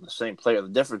almost the same player. The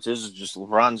difference is just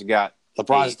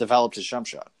LeBron's developed his jump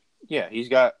shot. Yeah, he's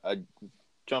got a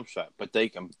jump shot, but they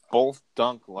can both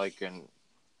dunk like in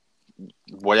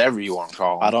whatever you want to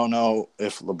call them. I don't know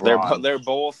if LeBron they're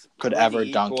both could ever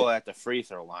dunk it at the free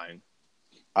throw line.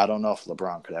 I don't know if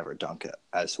LeBron could ever dunk it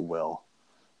as well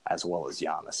as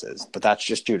Giannis is, but that's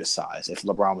just due to size. If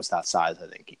LeBron was that size, I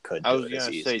think he could. I was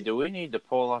going to say, do we need to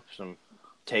pull up some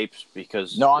tapes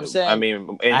because? No, I'm saying. I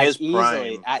mean, in his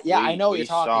prime, I know what you're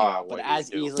talking about, but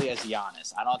as easily easily as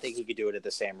Giannis, I don't think he could do it at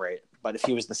the same rate. But if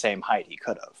he was the same height, he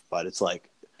could have. But it's like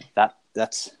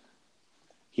that's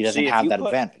he doesn't have that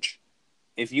advantage.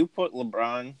 If you put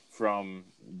LeBron from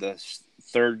the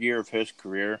third year of his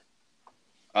career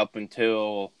up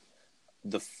until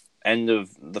the end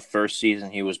of the first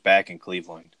season he was back in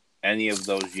Cleveland, any of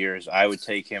those years, I would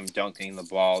take him dunking the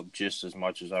ball just as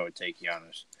much as I would take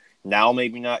Giannis. Now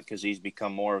maybe not because he's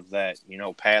become more of that,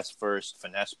 pass-first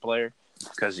finesse player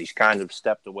because he's kind of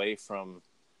stepped away from,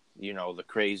 the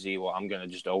crazy, well, I'm going to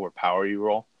just overpower you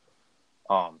role.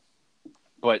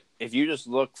 But if you just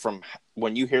look from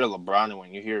when you hear LeBron and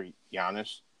when you hear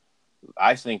Giannis,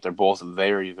 I think they're both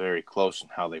very, very close in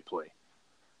how they play.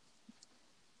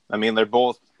 I mean, they're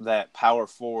both that power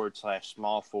forward /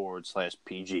 small forward /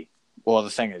 PG. Well,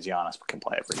 the thing is, Giannis can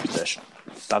play every position.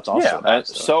 That's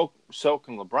also so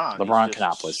can LeBron. LeBron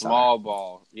cannot play small center.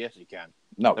 Ball. Yes, he can.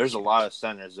 No, there's a lot of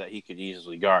centers that he could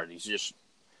easily guard. He's just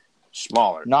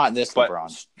smaller. Not this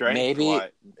LeBron. Maybe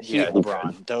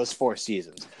LeBron. Those 4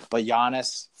 seasons, but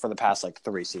Giannis for the past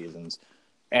 3 seasons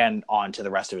and on to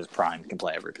the rest of his prime can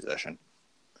play every position.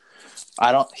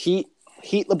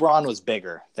 Heat LeBron was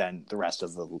bigger than the rest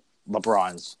of the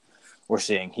LeBrons we're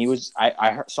seeing. He was.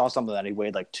 I saw something that he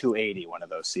weighed 280 one of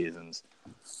those seasons.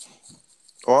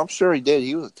 Oh, I'm sure he did.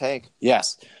 He was a tank.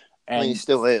 Yes, and he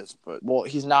still is. But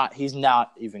he's not. He's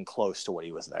not even close to what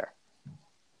he was there.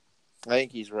 I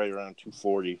think he's right around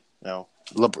 240 now.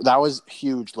 That was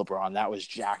huge, LeBron. That was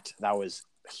jacked. That was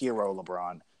hero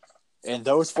LeBron. In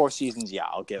those 4 seasons, yeah,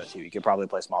 I'll give it to you. He could probably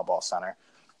play small ball center.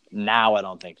 Now I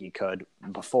don't think he could.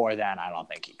 Before then, I don't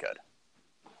think he could.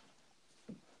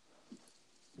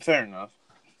 Fair enough.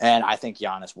 And I think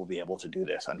Giannis will be able to do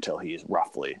this until he's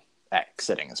roughly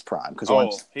exiting his prime.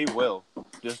 Because he will.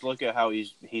 Just look at how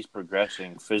he's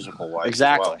progressing physical-wise.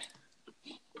 Exactly.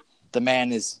 Well. The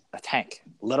man is a tank,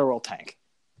 literal tank.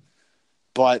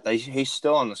 But he's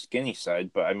still on the skinny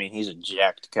side. But I mean, he's a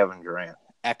jacked Kevin Durant.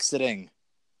 Exiting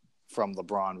from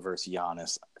LeBron versus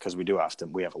Giannis, because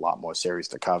we have a lot more series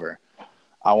to cover.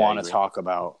 I want to talk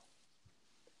about,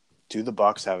 do the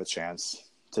Bucks have a chance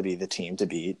to be the team to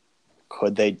beat?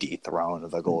 Could they dethrone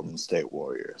the Golden State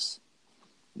Warriors?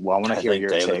 Well, I want to hear your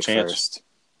take first.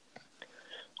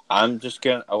 I'm just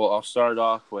going to I'll start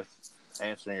off with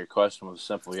answering your question with a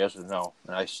simple yes or no.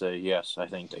 And I say yes, I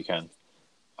think they can.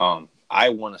 I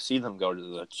want to see them go to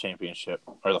the championship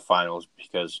or the finals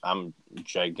because I'm a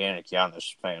gigantic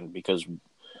Giannis fan. Because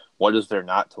what is there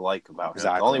not to like about him?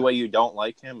 Exactly. The only way you don't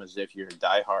like him is if you're a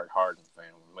diehard Harden fan.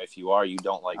 If you are, you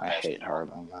don't like basketball. I hate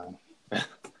Harden, man.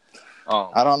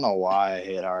 I don't know why I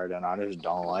hate Harden. I just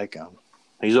don't like him.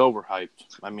 He's overhyped.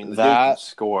 I mean, the dude can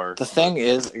score. The thing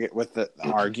is, with the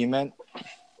argument,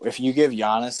 if you give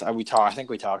Giannis, I think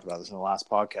we talked about this in the last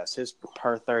podcast, his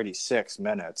per 36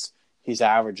 minutes, he's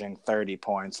averaging 30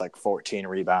 points, 14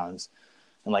 rebounds,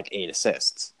 and 8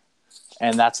 assists.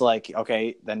 And that's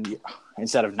okay, then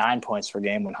instead of 9 points per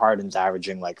game, when Harden's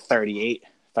averaging 38,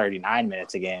 39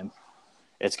 minutes a game,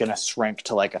 it's going to shrink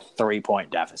to a 3-point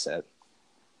deficit.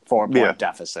 4-point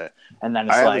deficit, and then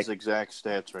it's I have his exact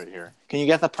stats right here. Can you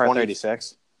get the per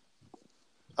 36?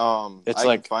 It's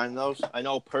I can find those. I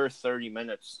know per 30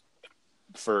 minutes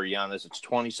for Giannis, it's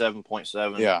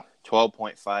 27.7,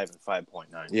 12.5, and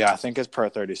 5.9. Yeah, I think his per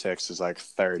 36 is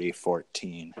 30,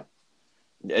 14.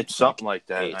 It's something like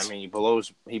that. 8. I mean, he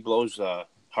blows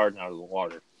Harden out of the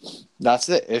water. That's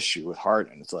the issue with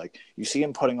Harden. It's you see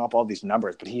him putting up all these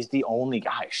numbers, but he's the only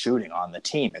guy shooting on the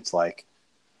team. It's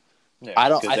yeah, I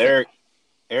don't.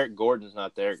 Eric Gordon's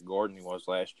not the Eric Gordon he was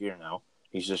last year now.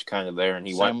 He's just kind of there, and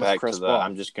he Same went with back Chris to the Paul.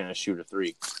 I'm just going to shoot a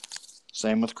three.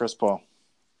 Same with Chris Paul.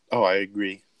 Oh, I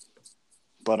agree.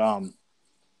 But,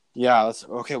 yeah,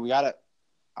 we got it.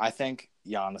 I think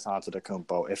Giannis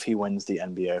Antetokounmpo, if he wins the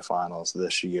NBA Finals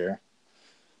this year,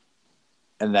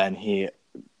 and then he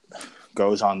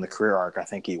goes on the career arc, I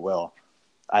think he will.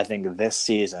 I think this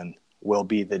season will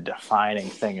be the defining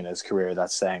thing in his career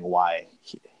that's saying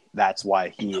that's why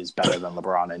he is better than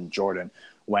LeBron and Jordan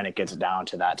when it gets down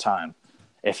to that time.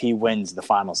 If he wins the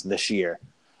Finals this year,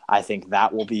 I think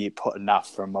that will be put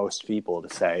enough for most people to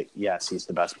say, yes, he's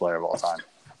the best player of all time.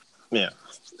 Yeah.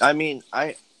 I mean,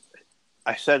 I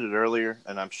said it earlier,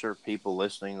 and I'm sure people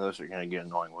listening to this are going to get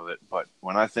annoying with it, but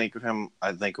when I think of him,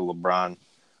 I think of LeBron,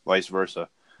 vice versa.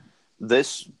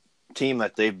 This team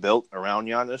that they've built around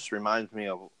Giannis reminds me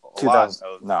of a lot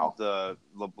of the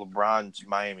LeBron's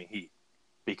Miami Heat,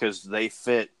 because they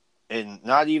fit in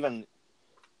not even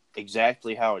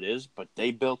exactly how it is, but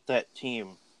they built that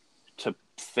team to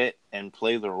fit and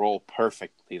play the role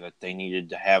perfectly that they needed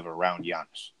to have around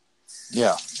Giannis.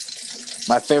 Yeah.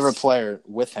 My favorite player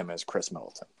with him is Chris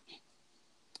Middleton.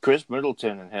 Chris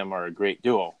Middleton and him are a great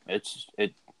duo.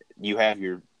 You have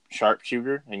your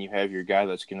sharpshooter and you have your guy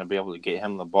that's going to be able to get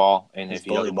him the ball, and if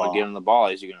he doesn't want to get him the ball,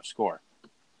 is he going to score?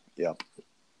 Yep.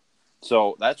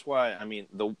 So that's why, I mean,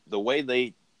 the way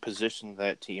they position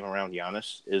that team around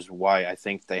Giannis is why I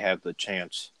think they have the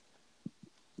chance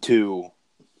to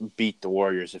beat the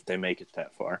Warriors if they make it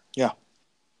that far. Yeah.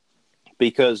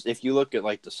 Because if you look at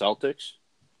like the Celtics,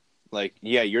 like,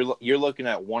 yeah, you're looking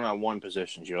at one-on-one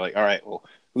positions. You're like, all right, well,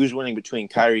 who's winning between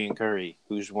Kyrie and Curry?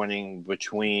 Who's winning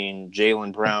between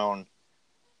Jaylen Brown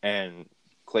and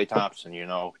Klay Thompson?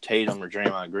 Tatum or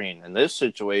Draymond Green. In this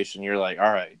situation, you're like,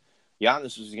 all right,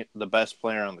 Giannis is the best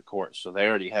player on the court, so they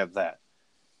already have that.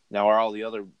 Now, are all the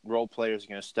other role players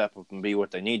going to step up and be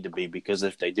what they need to be? Because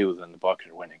if they do, then the Bucks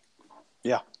are winning.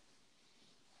 Yeah.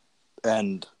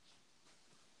 And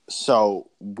so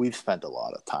we've spent a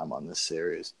lot of time on this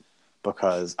series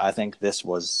because I think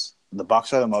the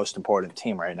Bucks are the most important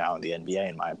team right now in the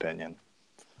NBA, in my opinion.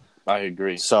 I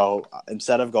agree. So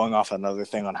instead of going off another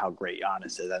thing on how great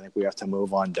Giannis is, I think we have to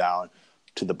move on down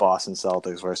to the Boston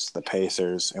Celtics versus the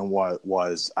Pacers and what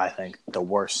was, I think, the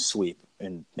worst sweep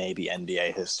in maybe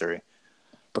NBA history.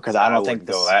 Because I don't think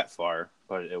go that far,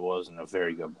 but it wasn't a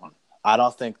very good one. I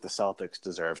don't think the Celtics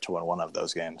deserve to win one of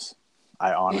those games.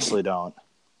 I honestly don't.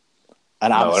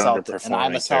 And I'm a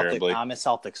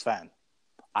Celtics fan.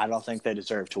 I don't think they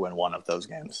deserve to win one of those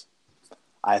games.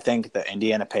 I think the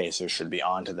Indiana Pacers should be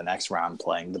on to the next round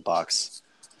playing the Bucks.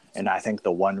 And I think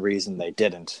the one reason they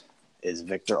didn't is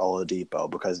Victor Oladipo,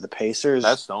 because the Pacers...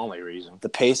 That's the only reason. The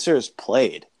Pacers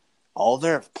played. All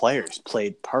their players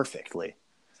played perfectly.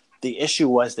 The issue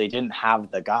was they didn't have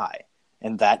the guy.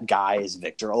 And that guy is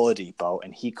Victor Oladipo,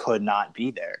 and he could not be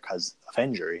there because of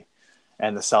injury.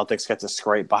 And the Celtics get to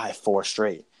scrape by 4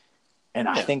 straight. And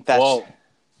I think that's... Well,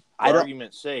 for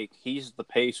argument's sake, he's the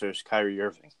Pacers' Kyrie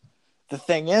Irving. The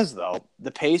thing is, though,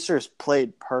 the Pacers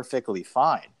played perfectly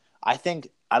fine. I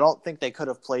don't think they could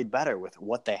have played better with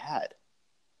what they had.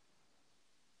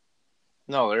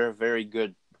 No, they're a very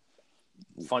good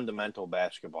fundamental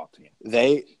basketball team.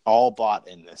 They all bought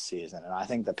in this season, and I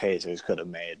think the Pacers could have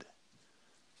made...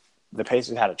 The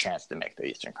Pacers had a chance to make the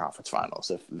Eastern Conference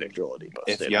Finals if Victor Oladipo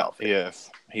stayed healthy. Yeah, if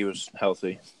he was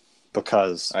healthy.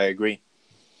 Because... I agree.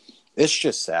 It's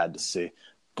just sad to see.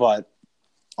 But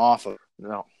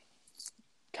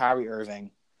Kyrie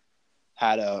Irving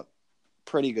had a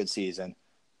pretty good season.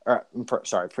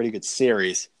 Pretty good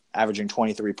series, averaging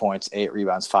 23 points, 8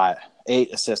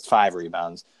 assists, 5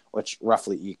 rebounds, which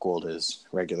roughly equaled his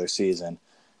regular season.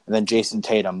 And then Jason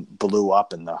Tatum blew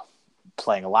up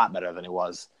playing a lot better than he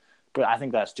was. But I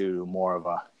think that's due to more of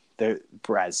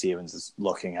Brad Stevens is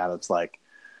looking at it. It's like,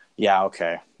 yeah,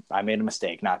 okay, I made a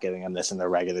mistake not giving him this in the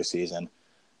regular season.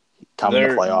 Come in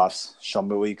the playoffs, show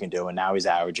me what you can do. And now he's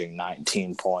averaging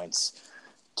 19 points,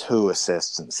 2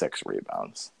 assists, and 6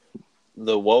 rebounds.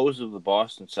 The woes of the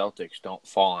Boston Celtics don't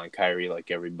fall on Kyrie like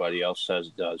everybody else says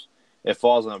it does. It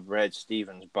falls on Brad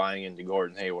Stevens buying into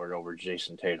Gordon Hayward over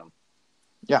Jason Tatum.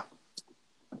 Yeah.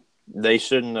 They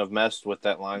shouldn't have messed with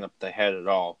that lineup they had at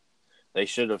all. They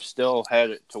should have still had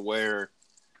it to where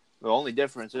the only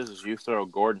difference is you throw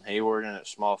Gordon Hayward in at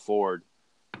small forward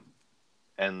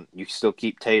and you still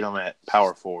keep Tatum at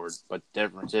power forward. But the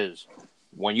difference is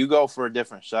when you go for a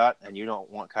different shot and you don't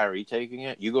want Kyrie taking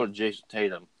it, you go to Jason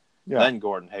Tatum, then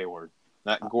Gordon Hayward.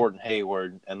 Not Gordon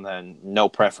Hayward and then no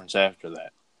preference after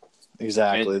that.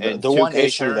 Exactly. The one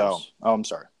issue, though – oh, I'm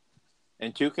sorry.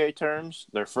 in 2K terms,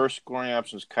 their first scoring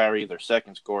option is Kyrie, their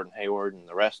second's Gordon Hayward, and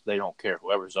the rest, they don't care.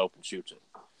 Whoever's open shoots it.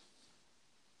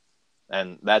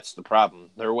 And that's the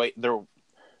problem. They're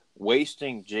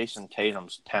wasting Jason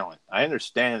Tatum's talent. I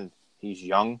understand he's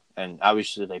young, and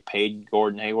obviously they paid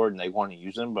Gordon Hayward and they want to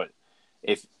use him, but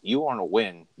if you want to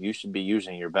win, you should be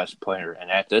using your best player.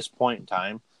 And at this point in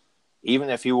time,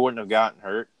 even if he wouldn't have gotten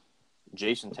hurt,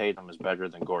 Jason Tatum is better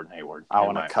than Gordon Hayward. I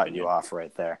want to cut you off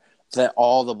right there. That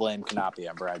all the blame cannot be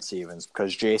on Brad Stevens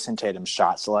because Jason Tatum's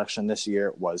shot selection this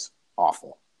year was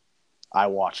awful. I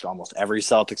watched almost every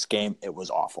Celtics game. It was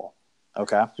awful.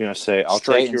 Okay? I was going to say, I'll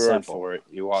take your word for it.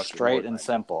 You watch straight and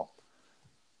simple.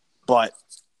 But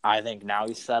I think now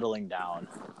he's settling down.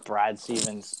 Brad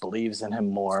Stevens believes in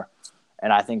him more,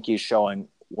 and I think he's showing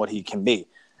what he can be.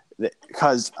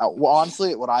 Because,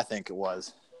 honestly, what I think it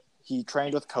was, he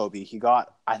trained with Kobe.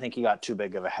 I think he got too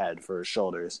big of a head for his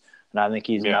shoulders, and I think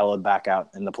he's mellowed back out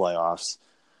in the playoffs.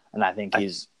 And I think he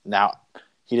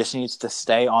just needs to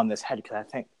stay on this head because I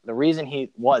think the reason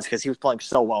because he was playing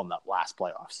so well in the last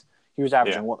playoffs. He was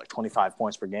averaging, 25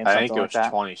 points per game? I think it was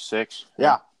 26.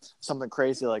 Yeah, something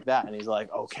crazy like that. And he's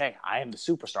like, okay, I am the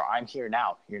superstar. I'm here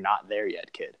now. You're not there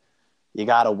yet, kid. You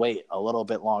got to wait a little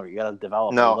bit longer. You got to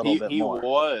develop a little bit more. No, he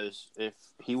was if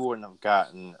he wouldn't have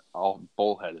gotten all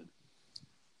bullheaded.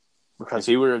 Because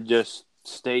he would have just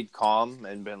stayed calm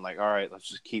and been like, all right, let's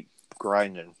just keep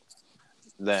grinding.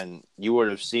 Then you would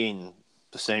have seen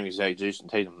the same exact Jason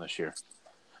Tatum this year.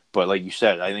 But like you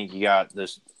said, I think he got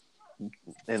this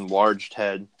enlarged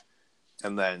head,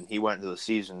 and then he went into the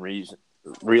season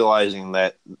realizing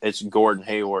that it's Gordon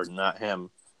Hayward, not him.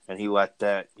 And he let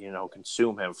that,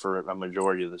 consume him for a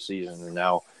majority of the season. And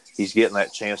now he's getting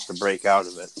that chance to break out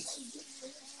of it.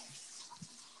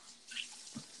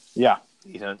 Yeah.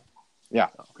 Ethan? Yeah.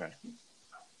 Okay.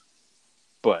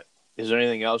 But is there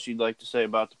anything else you'd like to say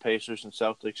about the Pacers and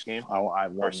Celtics game? I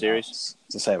have one series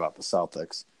to say about the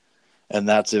Celtics. And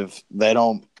that's if they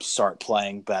don't start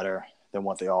playing better than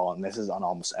what they all, and this is on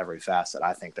almost every facet,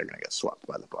 I think they're going to get swept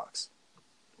by the Bucks.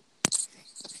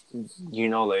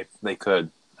 They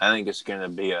could. I think it's going to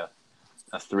be a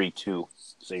 3-2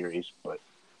 series, but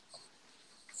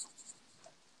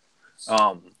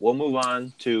we'll move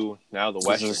on to now the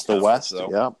Western Conference. The West,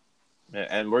 yeah.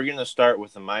 And we're going to start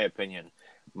with, in my opinion,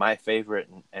 my favorite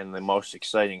and the most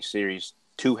exciting series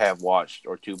to have watched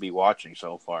or to be watching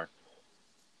so far,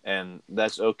 and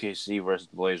that's OKC versus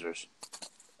the Blazers.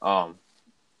 The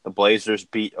Blazers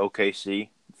beat OKC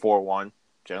 4-1,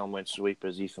 gentleman's sweep,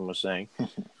 as Ethan was saying.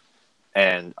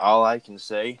 And all I can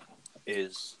say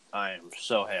is I am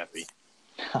so happy.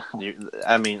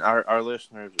 Our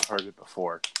listeners have heard it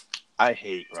before. I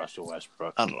hate Russell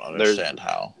Westbrook. I don't understand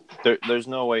how. There's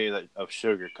no way of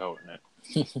sugarcoating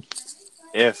it.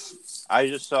 If I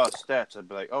just saw stats, I'd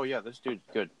be like, oh, yeah, this dude's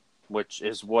good, which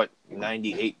is what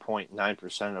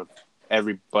 98.9% of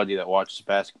everybody that watches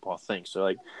basketball thinks. They're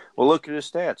like, well, look at his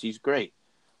stats. He's great.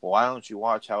 Well, why don't you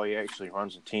watch how he actually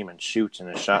runs a team and shoots in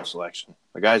his shot selection?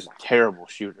 The guy's a terrible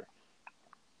shooter.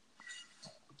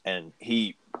 And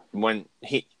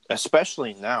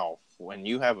especially now, when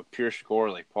you have a pure scorer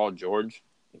like Paul George,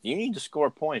 if you need to score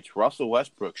points, Russell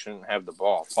Westbrook shouldn't have the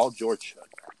ball. Paul George should.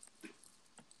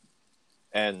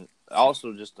 And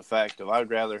also just the fact of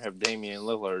I'd rather have Damian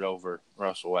Lillard over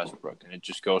Russell Westbrook. And it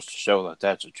just goes to show that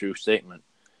that's a true statement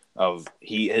of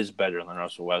he is better than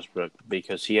Russell Westbrook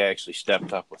because he actually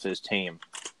stepped up with his team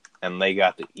and they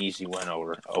got the easy win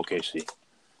over OKC.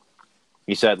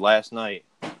 He said last night,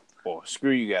 well,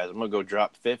 screw you guys. I'm going to go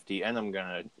drop 50 and I'm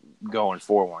going to go and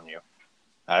 4-1 you.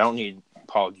 I don't need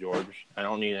Paul George. I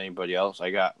don't need anybody else.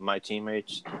 I got my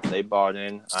teammates. They bought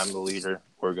in. I'm the leader.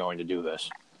 We're going to do this.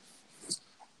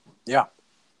 Yeah.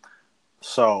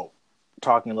 So,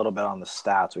 talking a little bit on the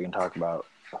stats, we can talk about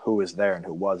who was there and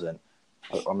who wasn't.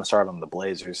 I'm going to start on the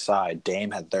Blazers side.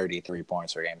 Dame had 33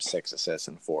 points per game, 6 assists,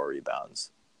 and 4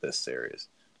 rebounds this series,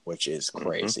 which is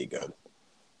crazy good.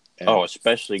 And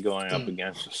especially going up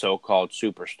against a so-called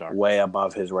superstar. Way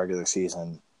above his regular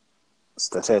season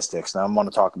statistics. Now, I'm going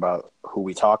to talk about who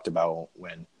we talked about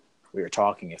when we were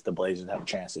talking if the Blazers have a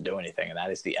chance to do anything, and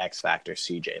that is the X factor,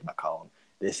 CJ McCollum.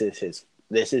 This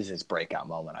is his breakout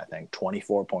moment, I think.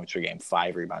 24 points per game,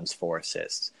 5 rebounds, 4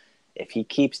 assists. If he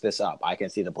keeps this up, I can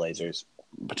see the Blazers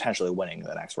potentially winning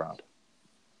the next round.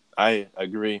 I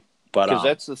agree. Because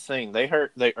that's the thing. They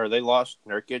lost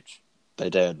Nurkic. They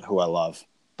did, who I love.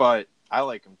 But I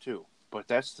like him too. But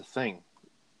that's the thing.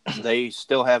 They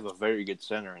still have a very good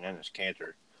center in Enes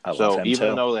Kanter. I love him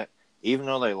even too. Even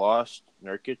though they lost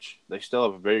Nurkic, they still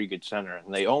have a very good center,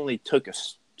 and they only took a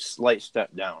slight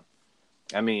step down.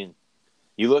 I mean,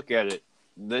 you look at it,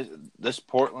 this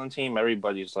Portland team,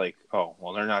 everybody's like, oh,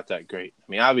 well, they're not that great.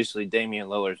 I mean, obviously, Damian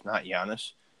Lillard's not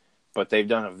Giannis, but they've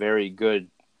done a very good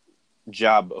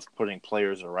job of putting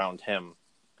players around him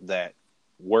that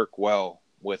work well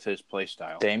with his play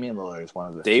style. Damian Lillard is one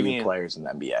of the few players in the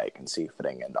NBA can see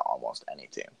fitting into almost any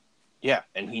team. Yeah,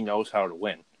 and he knows how to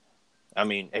win. I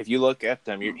mean, if you look at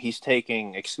them, he's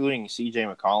taking, excluding C.J.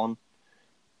 McCollum,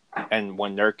 and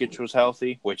when Nurkic was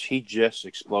healthy, which he just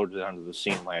exploded onto the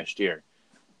scene last year,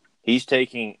 he's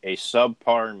taking a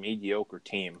subpar, mediocre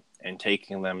team and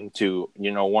taking them to,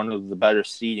 one of the better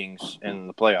seedings in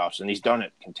the playoffs, and he's done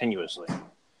it continuously.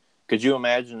 Could you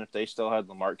imagine if they still had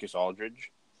LaMarcus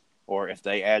Aldridge, or if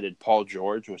they added Paul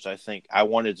George, which I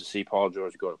wanted to see Paul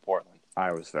George go to Portland.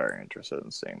 I was very interested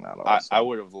in seeing that also. I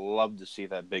would have loved to see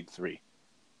that big three.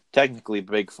 Technically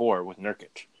big four with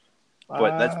Nurkic.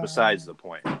 But that's besides the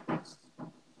point.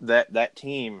 That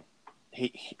team,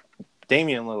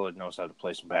 Damian Lillard knows how to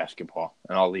play some basketball,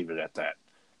 and I'll leave it at that.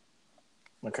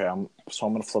 Okay, so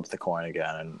I'm going to flip the coin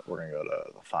again, and we're going to go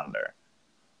to the Thunder.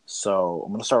 So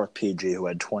I'm going to start with PG, who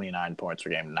had 29 points per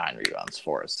game, 9 rebounds,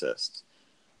 4 assists,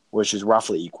 which is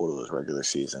roughly equal to his regular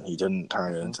season. He didn't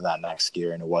turn it into that next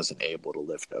year, and it wasn't able to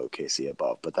lift OKC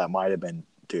above, but that might have been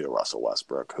due to Russell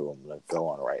Westbrook, who I'm going to go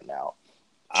on right now.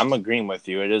 I'm agreeing with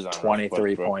you. It is on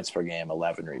 23 points per game,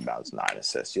 11 rebounds, 9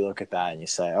 assists. You look at that and you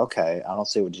say, okay, I don't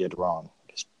see what you did wrong.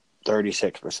 His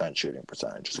 36% shooting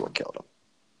percentage is what killed him.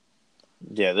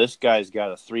 Yeah, this guy's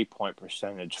got a 3-point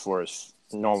percentage for his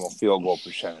normal field goal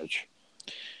percentage.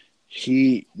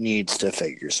 He needs to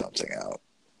figure something out.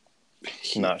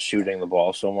 He's not shooting the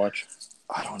ball so much.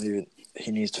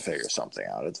 He needs to figure something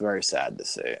out. It's very sad to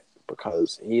see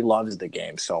because he loves the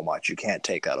game so much. You can't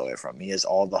take that away from him. He has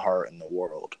all the heart in the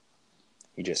world.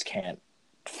 He just can't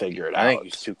figure it out. I think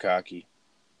he's too cocky.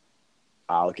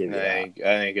 I'll give you that.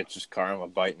 I think it's just karma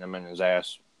biting him in his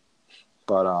ass.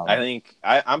 But I think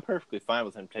I'm perfectly fine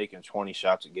with him taking 20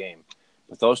 shots a game.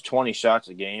 But those 20 shots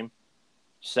a game,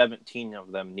 17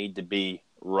 of them need to be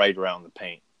right around the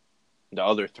paint. The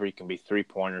other 3 can be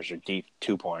 3-pointers or deep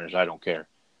 2-pointers. I don't care.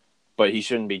 But he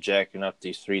shouldn't be jacking up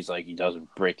these threes like he does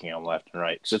and breaking them left and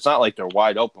right. Because it's not like they're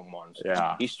wide open ones.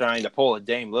 Yeah. He's trying to pull a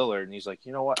Dame Lillard, and he's like,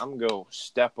 you know what? I'm going to go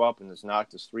step up and just knock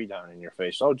this 3 down in your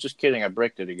face. Oh, just kidding. I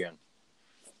bricked it again.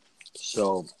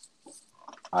 So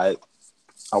I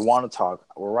want to talk.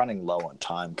 We're running low on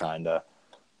time, kind of.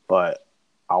 But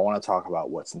I want to talk about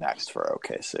what's next for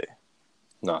OKC.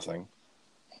 Nothing.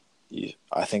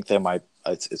 I think they might.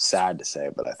 It's sad to say,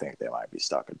 but I think they might be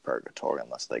stuck in purgatory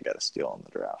unless they get a steal in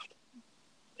the draft.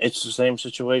 It's the same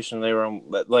situation they were in.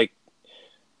 Like,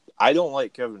 I don't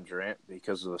like Kevin Durant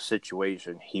because of the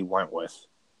situation he went with.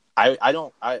 I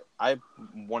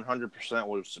 100%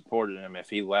 would have supported him if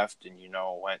he left and,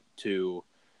 went to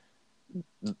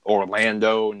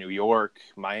Orlando, New York,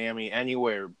 Miami,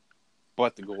 anywhere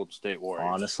but the Golden State Warriors.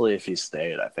 Honestly, if he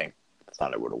stayed, I think the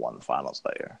Thunder would have won the finals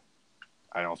that year.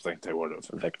 I don't think they would have.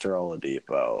 Victor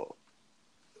Oladipo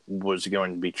was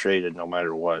going to be traded no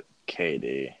matter what.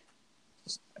 KD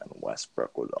and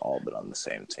Westbrook would have all been on the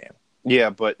same team. Yeah,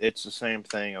 but it's the same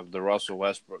thing of the Russell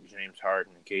Westbrook, James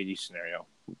Harden, and KD scenario.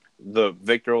 The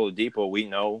Victor Oladipo we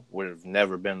know would have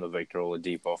never been the Victor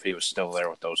Oladipo if he was still there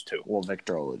with those 2. Well,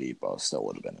 Victor Oladipo still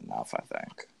would have been enough, I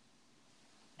think.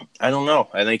 I don't know.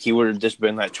 I think he would have just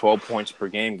been that 12 points per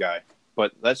game guy.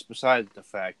 But that's beside the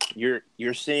fact.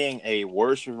 You're seeing a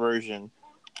worse version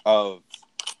of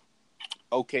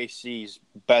OKC's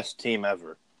best team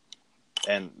ever,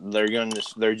 and they're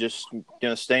just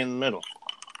gonna stay in the middle.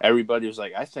 Everybody was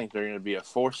like, I think they're gonna be a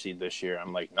 4 seed this year.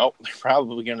 I'm like, nope, they're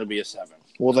probably gonna be a 7.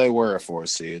 Well, they were a 4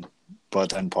 seed, but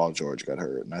then Paul George got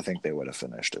hurt, and I think they would have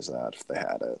finished as that if they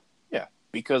had it. Yeah,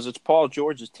 because it's Paul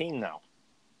George's team now.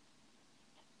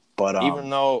 But even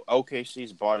though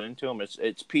OKC's bought into him,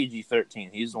 it's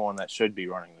PG-13. He's the one that should be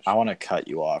running the show. I want to cut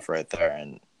you off right there,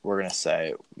 and we're gonna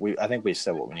say I think we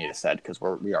said what we need to say because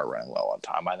we are running low on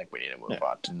time. I think we need to move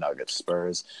on to Nuggets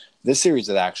Spurs. This series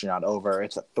is actually not over.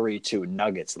 It's a 3-2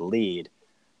 Nuggets lead.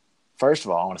 First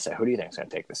of all, I want to say, who do you think is going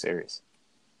to take the series?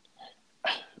 I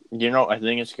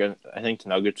think the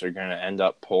Nuggets are going to end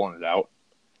up pulling it out,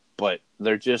 but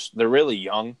they're really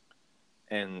young.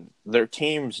 And their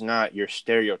team's not your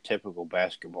stereotypical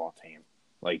basketball team.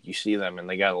 Like, you see them, and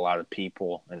they got a lot of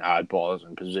people and oddballs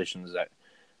and positions that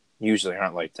usually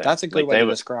aren't like that. That's a good way to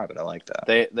describe it. I like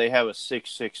that. They have a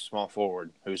 6'6" small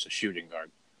forward who's a shooting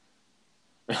guard.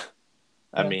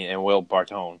 And Will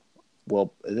Bartone.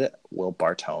 Is it Will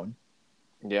Bartone?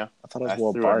 Yeah. I thought it was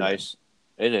Will Barton.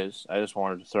 It is. I just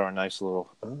wanted to throw a nice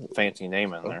little fancy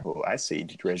name in there. Oh, I see.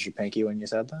 Did you raise your pinky when you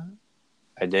said that?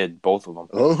 I did, both of them.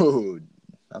 Oh,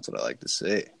 That's what I like to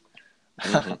see.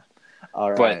 Mm-hmm.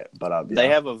 All right, but they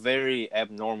have a very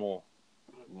abnormal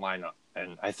lineup,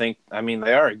 and I mean,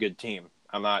 they are a good team.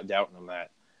 I'm not doubting them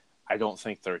that. I don't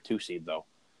think they're a 2 seed though.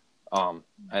 I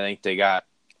think they got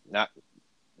not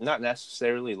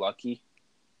necessarily lucky,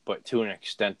 but to an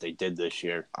extent they did this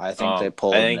year. I think they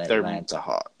pulled I in think the they're Atlanta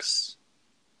Hawks.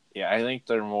 Yeah, I think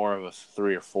they're more of a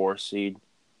 3 or 4 seed.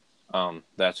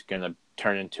 That's gonna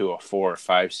turn into a 4 or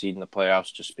 5 seed in the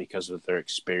playoffs just because of their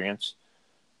experience.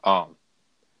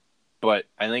 But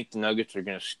I think the Nuggets are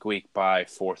gonna squeak by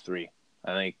 4-3.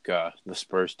 I think the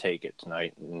Spurs take it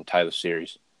tonight and tie the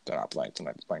series. They're not playing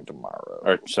tonight; they're playing tomorrow.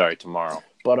 Or sorry, tomorrow.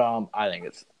 But I think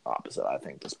it's opposite. I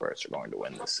think the Spurs are going to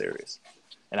win this series,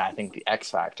 and I think the X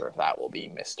factor of that will be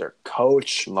Mr.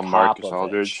 Coach LaMarcus Popovich.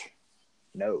 Aldridge.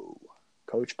 No,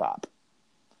 Coach Pop.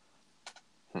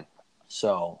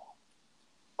 So,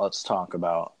 let's talk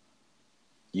about.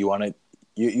 You want to.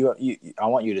 You. I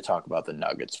want you to talk about the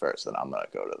Nuggets first, then I'm going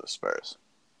to go to the Spurs.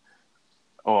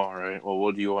 Oh, all right. Well,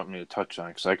 what do you want me to touch on?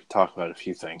 Because I could talk about a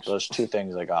few things. There's 2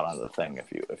 things I got on the thing.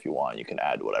 If you want, you can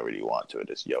add whatever you want to it.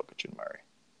 It's Jokic and Murray.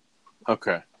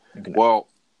 Okay. Well,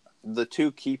 the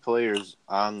 2 key players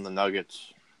on the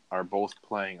Nuggets are both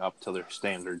playing up to their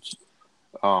standards.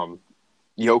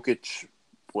 Jokic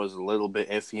was a little bit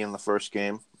iffy in the first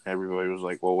game. Everybody was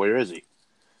like, well, where is he?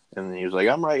 And he was like,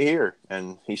 I'm right here.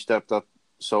 And he stepped up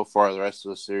so far the rest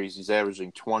of the series. He's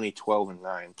averaging 20, 12, and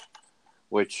 9,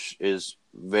 which is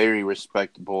very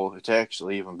respectable. It's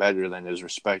actually even better than his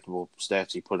respectable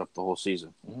stats he put up the whole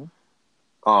season.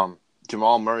 Mm-hmm.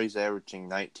 Jamal Murray's averaging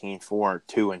 19, 4,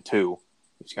 2, and 2.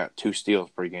 He's got 2 steals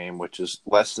per game, which is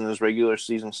less than his regular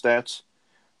season stats,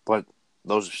 but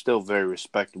those are still very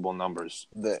respectable numbers,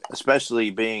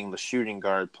 especially being the shooting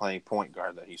guard playing point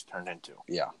guard that he's turned into.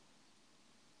 Yeah.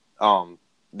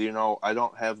 I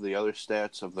don't have the other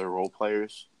stats of their role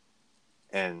players,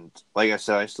 and like I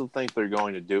said, I still think they're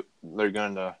going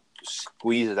to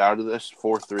squeeze it out of this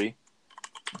 4-3,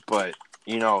 but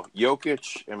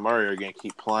Jokic and Murray are going to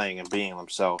keep playing and being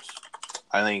themselves.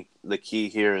 I think the key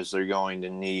here is they're going to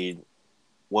need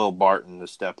Will Barton to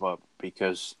step up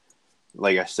because,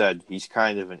 like I said, he's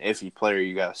kind of an iffy player.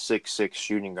 You got a 6'6"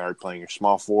 shooting guard playing your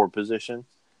small forward position,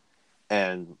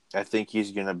 and I think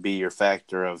he's going to be your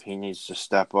factor of he needs to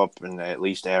step up and at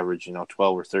least average 12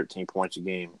 or 13 points a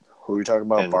game. Who are you talking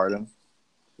about, Barton?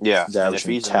 Yeah, he's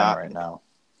averaging 10 right now.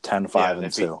 10, 5,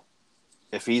 and 2.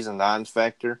 If he's a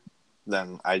non-factor,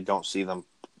 then I don't see them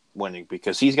winning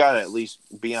because he's got to at least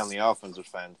be on the offensive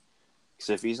end. Because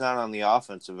if he's not on the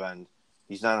offensive end,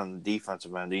 he's not on the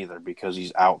defensive end either because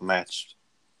he's outmatched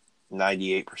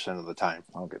 98% of the time.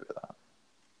 I'll give you that.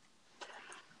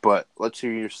 But let's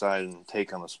hear your side and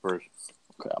take on the Spurs.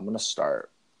 Okay, I'm going to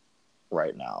start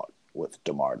right now with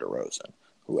DeMar DeRozan,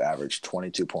 who averaged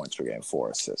 22 points per game, 4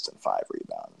 assists, and 5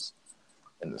 rebounds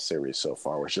in the series so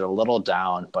far, which is a little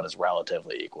down, but is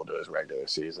relatively equal to his regular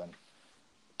season.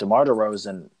 DeMar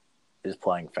DeRozan is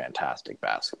playing fantastic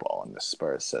basketball in the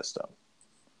Spurs system.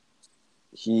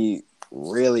 He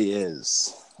really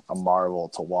is a marvel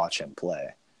to watch him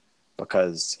play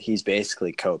because he's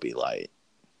basically Kobe light.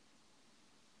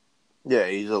 Yeah,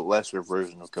 he's a lesser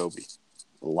version of Kobe.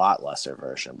 A lot lesser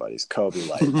version, but he's Kobe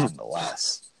light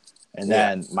nonetheless. And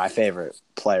then my favorite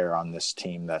player on this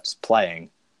team that's playing,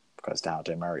 because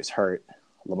Dejounte Murray's hurt,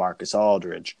 LaMarcus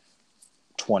Aldridge,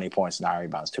 20 points, 9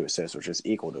 rebounds, 2 assists, which is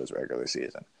equal to his regular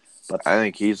season. But I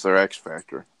think he's their X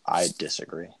factor. I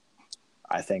disagree.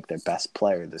 I think their best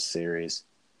player this series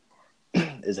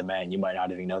is a man you might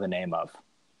not even know the name of.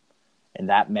 And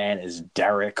that man is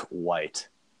Derek White.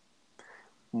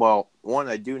 Well, 1,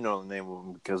 I do know the name of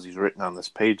him because he's written on this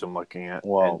page I'm looking at.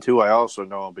 Well, and 2, I also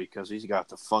know him because he's got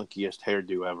the funkiest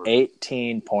hairdo ever.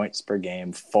 18 points per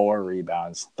game, 4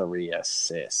 rebounds, 3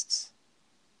 assists.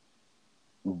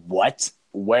 What?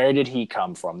 Where did he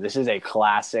come from? This is a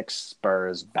classic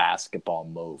Spurs basketball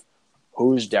move.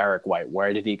 Who's Derek White?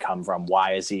 Where did he come from?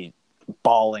 Why is he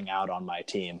balling out on my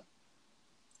team?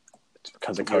 It's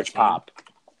because of Coach Pop.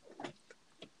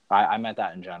 I meant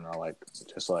that in general,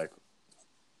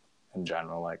 in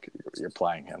general, you're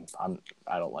playing him.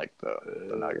 I don't like the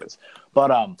Nuggets,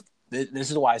 but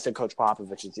this is why I said Coach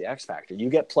Popovich is the X factor. You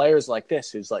get players like this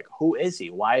who's like, who is he?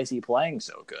 Why is he playing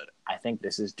so good? I think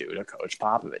this is due to Coach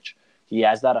Popovich. He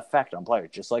has that effect on players,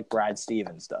 just like Brad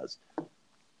Stevens does.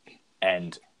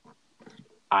 And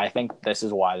I think this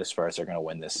is why the Spurs are going to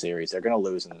win this series. They're going to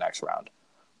lose in the next round.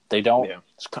 They don't. Yeah.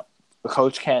 The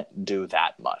coach can't do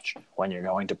that much when you're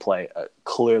going to play a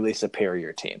clearly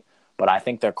superior team. But I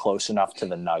think they're close enough to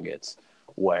the Nuggets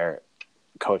where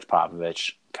Coach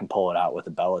Popovich can pull it out with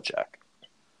a Belichick.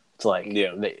 It's like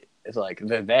It's like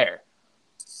they're there,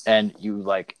 and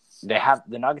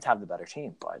the Nuggets have the better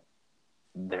team, but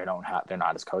they're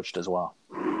not as coached as well.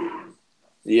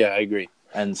 Yeah, I agree.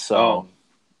 And so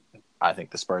I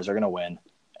think the Spurs are going to win,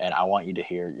 and I want you to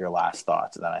hear your last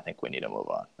thoughts, and then I think we need to move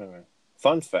on. Right.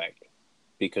 Fun fact,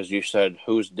 because you said,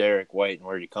 who's Derek White and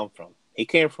where did he come from? He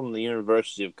came from the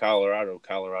University of Colorado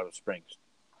Springs.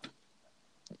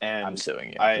 And I'm suing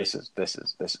you. This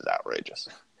is outrageous.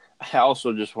 I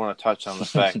also just want to touch on the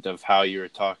fact of how you were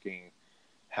talking,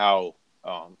 how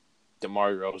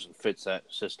DeMar DeRozan fits that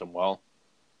system well.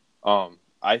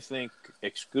 I think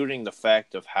excluding the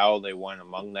fact of how they went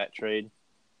among that trade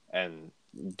and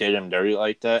did him dirty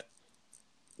like that,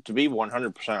 to be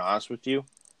 100% honest with you,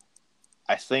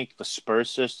 I think the Spurs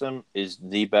system is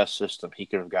the best system he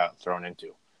could have gotten thrown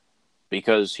into.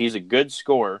 Because he's a good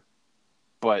scorer,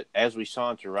 but as we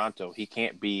saw in Toronto, he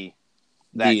can't be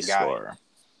that guy. Scorer.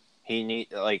 He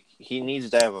needs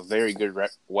to have a very good,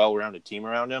 well-rounded team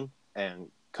around him, and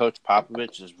Coach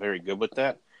Popovich is very good with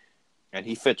that. And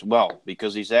he fits well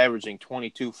because he's averaging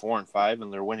 22, 4, and 5,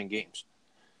 and they're winning games.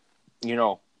 You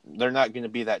know, they're not going to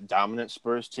be that dominant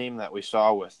Spurs team that we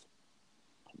saw with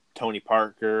Tony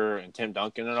Parker and Tim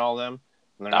Duncan and all them.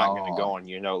 And they're not going to go and,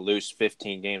 lose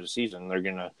 15 games a season. They're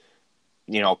going to,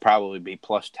 probably be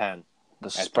plus 10. The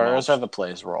Spurs are the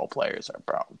place role players are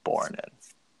born in.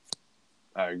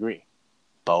 I agree.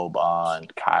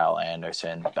 Boban, Kyle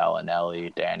Anderson,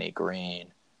 Bellinelli, Danny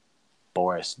Green,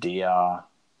 Boris Diaw.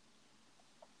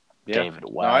 Yeah. David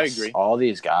West. No, I agree. All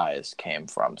these guys came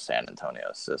from San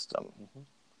Antonio's system. Mm-hmm.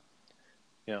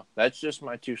 Yeah, that's just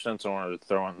my 2 cents I wanted to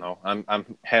throw in, though.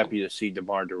 I'm happy to see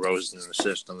DeMar DeRozan in a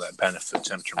system that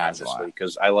benefits him tremendously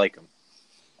because I like him.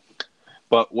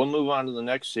 But we'll move on to the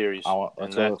next series.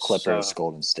 Let's go to Clippers,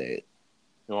 Golden State.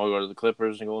 You want to go to the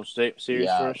Clippers and Golden State series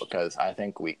first? Yeah, because I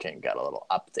think we can get a little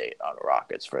update on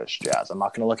Rockets versus Jazz. I'm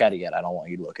not going to look at it yet. I don't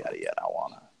want you to look at it yet.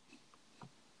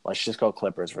 Let's just go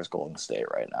Clippers versus Golden State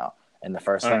right now. And the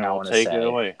first thing I want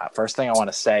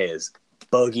to say is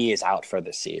Boogie is out for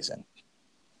the season.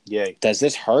 Yay. Does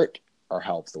this hurt or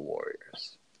help the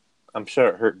Warriors? I'm sure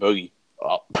it hurt Boogie.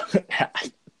 Oh.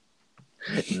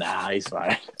 Nah, he's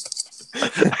fine.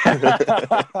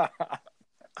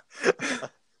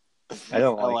 I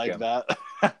don't like that.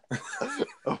 I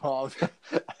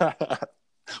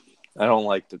don't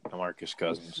like the DeMarcus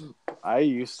Cousins. I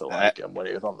used to like him when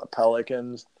he was on the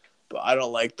Pelicans, but I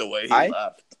don't like the way he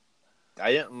left.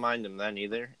 I didn't mind him then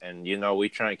either, and we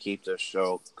try to keep this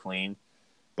show clean.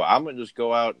 But I'm gonna just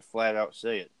go out and flat out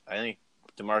say it. I think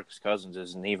DeMarcus Cousins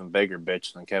is an even bigger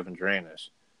bitch than Kevin Durant is.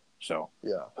 So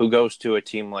yeah, who goes to a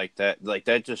team like that? Like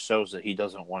that just shows that he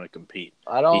doesn't want to compete.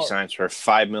 He signs for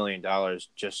 $5 million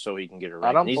just so he can get a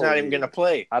ring. He's not even gonna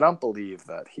play. I don't believe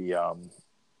that he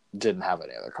didn't have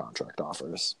any other contract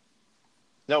offers.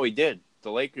 No, he did.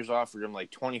 The Lakers offered him like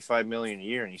 $25 million a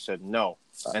year, and he said no.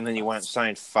 And then he went and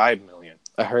signed $5 million.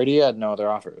 I heard he had no other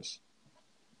offers.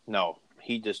 No,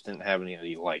 he just didn't have any that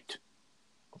he liked.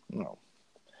 No.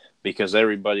 Because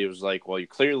everybody was like, well,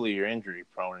 you're injury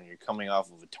prone and you're coming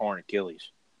off of a torn Achilles.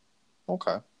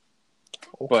 Okay.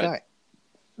 But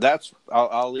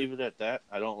I'll leave it at that.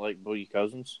 I don't like Boogie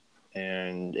Cousins,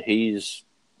 and he's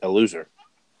a loser.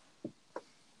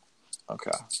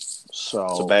 Okay.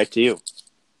 So back to you.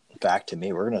 Back to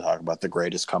me. We're going to talk about the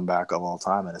greatest comeback of all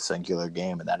time in a singular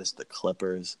game, and that is the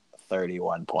Clippers'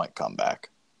 31-point comeback.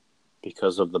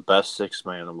 Because of the best sixth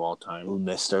man of all time.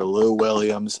 Mr. Lou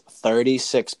Williams,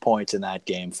 36 points in that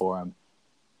game for him.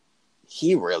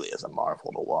 He really is a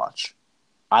marvel to watch.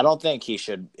 I don't think he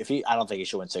should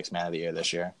win Sixth Man of the Year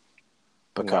this year.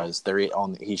 Because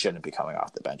he shouldn't be coming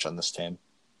off the bench on this team.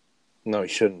 No, he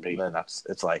shouldn't be. Then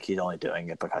it's like he's only doing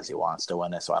it because he wants to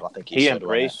win it, so I don't think he should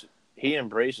win it. He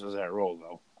embraces that role,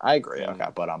 though. I agree. Okay,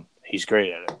 but he's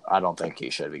great at it. I don't think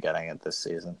he should be getting it this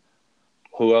season.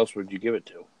 Who else would you give it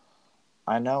to?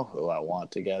 I know who I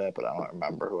want to get it, but I don't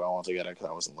remember who I want to get it because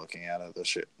I wasn't looking at it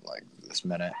this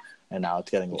minute, and now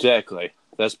it's getting exactly.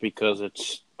 That's because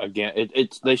it's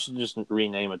they should just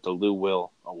rename it the Lou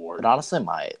Will Award. It honestly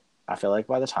might. I feel like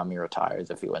by the time he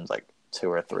retires, if he wins like 2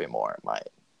 or 3 more, it might.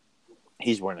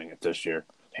 He's winning it this year,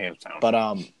 hands down.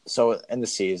 But so in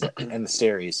the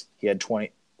series, he had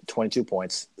 22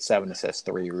 points, 7 assists,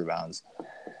 3 rebounds,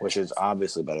 which is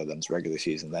obviously better than his regular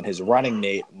season. Then his running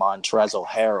mate, Montrezl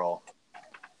Harrell,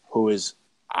 who is,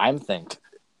 I think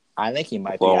he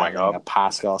might be having a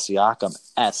Pascal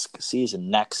Siakam-esque season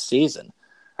next season.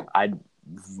 I'd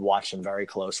watch him very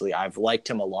closely. I've liked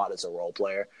him a lot as a role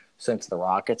player since the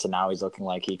Rockets, and now he's looking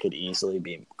like he could easily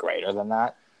be greater than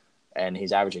that. And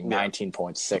he's averaging 19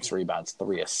 points, 6 rebounds,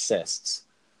 3 assists,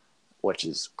 which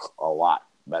is a lot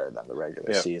better than the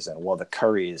regular Yeah. season. Well, the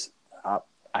Currys,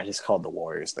 I just called the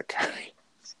Warriors the Currys.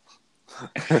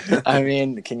 I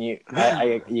mean, can you?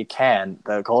 You can.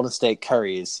 The Golden State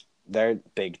Currys, their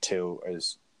big two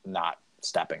is not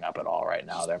stepping up at all right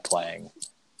now. They're playing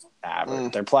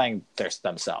average. They're playing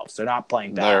themselves. They're not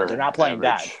playing bad. They're not playing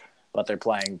average. bad, but they're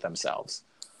playing themselves.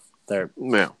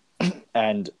 Yeah.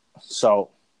 And so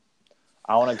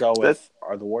I want to go with: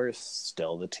 are the Warriors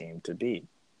still the team to beat?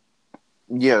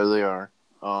 Yeah, they are.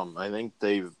 I think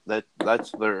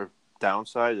that's their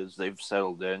downside is they've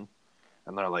settled in,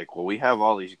 and they're like, well, we have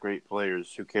all these great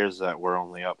players. Who cares that we're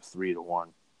only up 3-1?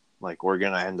 Like, we're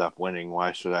gonna end up winning.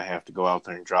 Why should I have to go out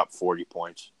there and drop 40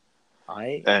 points?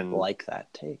 I like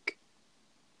that take.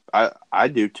 I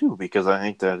do too, because I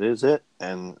think that is it.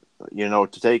 And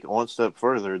to take it one step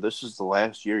further, this is the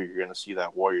last year you're gonna see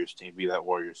that Warriors team be that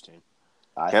Warriors team.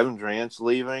 Kevin Durant's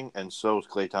leaving, and so is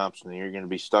Klay Thompson. And you're going to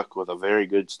be stuck with a very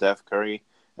good Steph Curry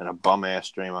and a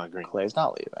bum-ass Draymond Green. Klay's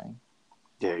not leaving.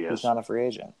 Yeah, he is. He's not a free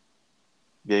agent.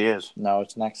 Yeah, he is. No,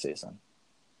 it's next season.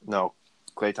 No,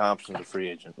 Klay Thompson's a free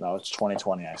agent. No, it's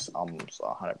 2020. I'm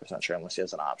 100% sure, unless he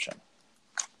has an option.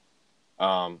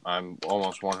 I'm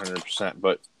almost 100%.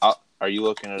 But are you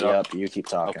looking it up? Yep, you keep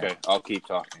talking. Okay, I'll keep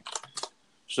talking.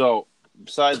 So,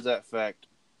 besides that fact,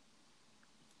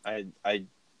 I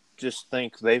just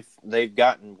think they've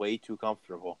gotten way too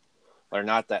comfortable. They're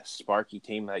not that sparky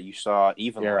team that you saw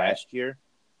even last year.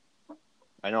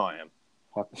 I know I am.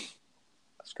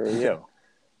 Screw you.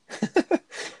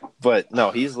 But no,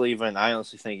 he's leaving. I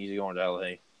honestly think he's going to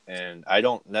LA. And I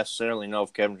don't necessarily know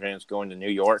if Kevin Durant's going to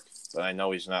New York, but I know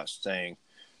he's not staying.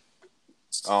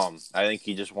 I think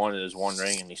he just wanted his one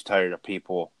ring, and he's tired of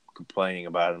people complaining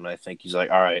about him. And I think he's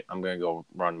like, all right, I'm going to go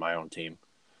run my own team.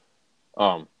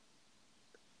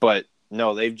 But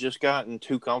no, they've just gotten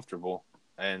too comfortable,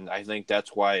 and I think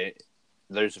that's why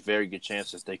there's a very good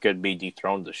chance that they could be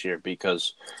dethroned this year,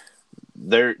 because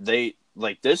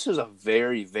this is a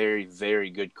very, very, very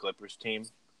good Clippers team,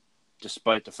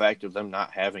 despite the fact of them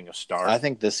not having a star. I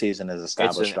think this season has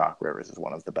established Doc Rivers as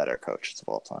one of the better coaches of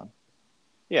all time.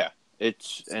 Yeah,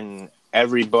 and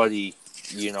everybody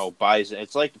buys it.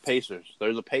 It's like the Pacers.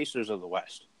 They're the Pacers of the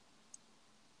West.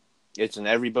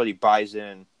 Everybody buys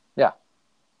in. Yeah.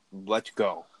 Let's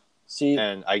go. See,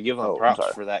 and I give them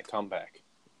props for that comeback,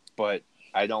 but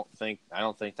I don't think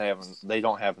they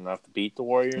don't have enough to beat the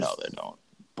Warriors. No, they don't.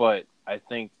 But I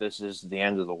think this is the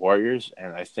end of the Warriors,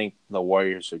 and I think the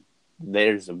Warriors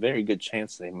there's a very good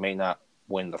chance they may not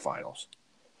win the finals.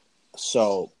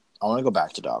 So I want to go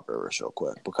back to Doc Rivers real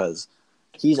quick, because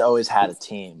he's always had a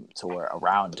team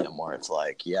around him where it's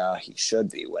like, yeah, he should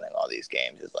be winning all these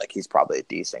games. It's like he's probably a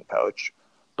decent coach.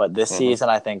 But this season,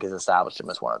 I think, has established him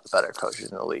as one of the better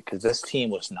coaches in the league, because this team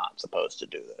was not supposed to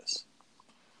do this.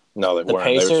 No, they weren't.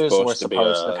 The Pacers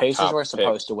were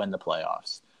supposed to win the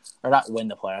playoffs. Or not win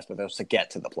the playoffs, but they were supposed to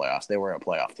get to the playoffs. They were a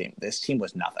playoff team. This team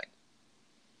was nothing.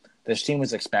 This team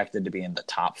was expected to be in the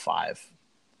top 5.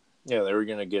 Yeah, they were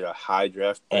going to get a high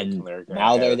draft pick. And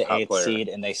now they're the 8th seed,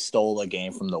 and they stole a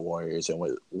game from the Warriors, and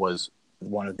was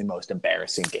one of the most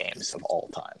embarrassing games of all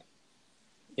time.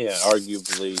 Yeah,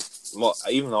 arguably. Well,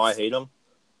 even though I hate them,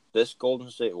 this Golden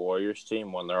State Warriors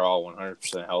team, when they're all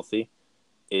 100% healthy,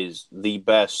 is the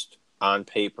best on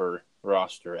paper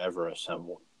roster ever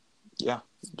assembled. Yeah.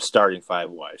 Starting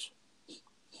 5-wise.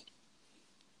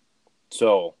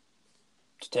 So,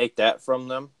 to take that from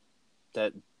them,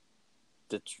 that's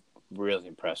really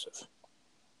impressive.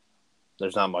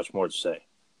 There's not much more to say.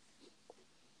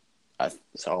 I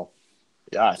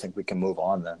think we can move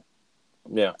on then.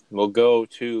 Yeah, we'll go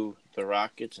to the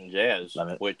Rockets and Jazz,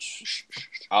 which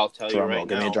I'll tell you right now.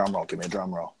 Give me a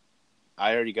drum roll.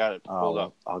 I already got it pulled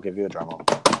up. I'll give you a drum roll.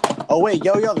 Oh, wait,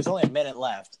 there's only a minute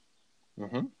left.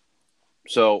 Mm-hmm.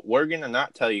 So we're going to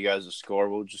not tell you guys the score.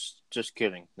 We'll just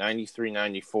kidding.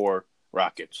 93-94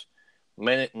 Rockets.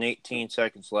 Minute and 18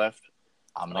 seconds left.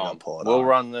 I'm going to go pull it on. We'll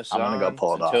run this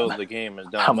until the game is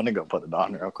done. I'm going to go put it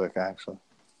on real quick, actually.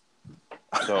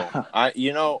 So,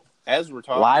 as we're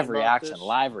talking live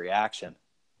about reaction.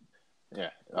 Yeah.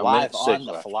 Live on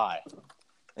the fly.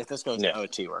 If this goes to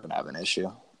OT, we're going to have an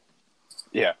issue.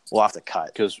 Yeah. We'll have to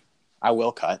cut. Because I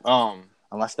will cut.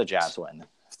 Unless the Jazz win.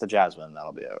 If the Jazz win,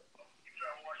 that'll be out.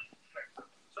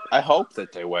 I hope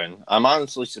that they win. I'm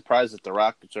honestly surprised that the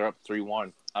Rockets are up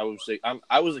 3-1. I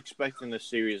was expecting this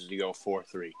series to go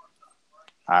 4-3.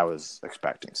 I was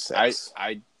expecting 6.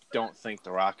 I don't think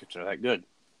the Rockets are that good.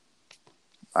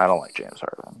 I don't like James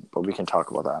Harden, but we can talk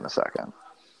about that in a second.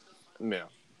 Yeah.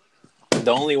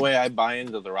 The only way I buy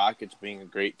into the Rockets being a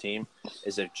great team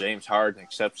is if James Harden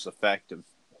accepts the fact of,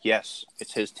 yes,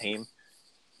 it's his team,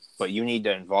 but you need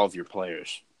to involve your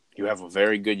players. You have a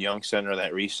very good young center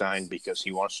that re-signed because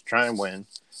he wants to try and win.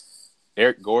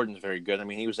 Eric Gordon's very good. I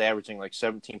mean, he was averaging like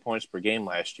 17 points per game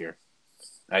last year.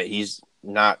 He's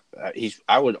not.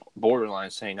 I would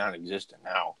borderline say non-existent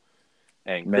now.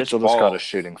 And Mitchell Chris just got Paul, a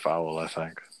shooting foul, I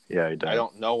think. Yeah, he did. I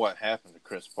don't know what happened to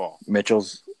Chris Paul.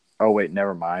 Mitchell's. Oh wait,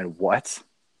 never mind. What?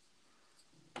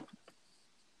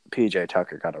 PJ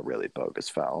Tucker got a really bogus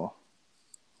foul.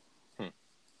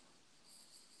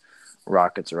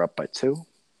 Rockets are up by 2.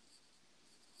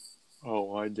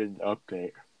 Oh, I didn't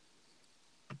update.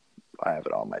 I have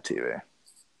it on my TV.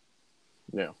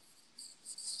 Yeah.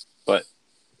 But,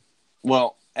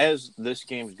 well, as this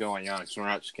game's going on, because we're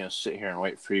not just going to sit here and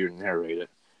wait for you to narrate it.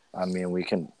 I mean, we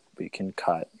can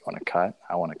cut. You want to cut?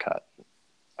 I want to cut.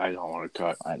 I don't want to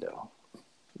cut. I do.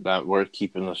 That we're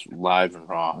keeping this live and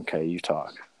raw. Okay, you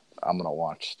talk. I'm gonna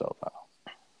watch still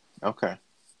though. Okay.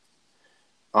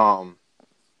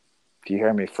 If you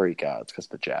hear me freak out, it's because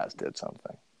the Jazz did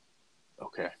something.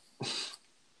 Okay.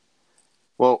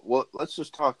 Well, let's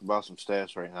just talk about some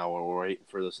stats right now while we're waiting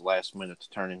for this last minute to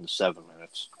turn into 7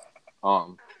 minutes.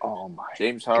 Oh my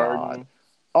James Harden. God.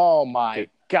 Oh my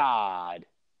God.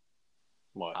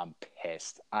 What? I'm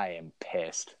pissed. I am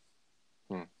pissed.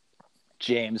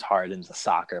 James Harden's a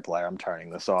soccer player. I'm turning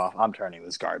this off. I'm turning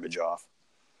this garbage off.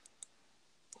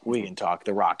 We can talk.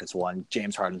 The Rockets won.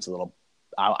 James Harden's a little.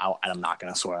 I'm not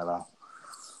gonna swear though.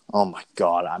 Oh my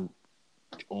God. I'm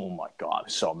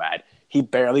so mad. He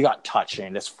barely got touched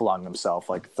and just flung himself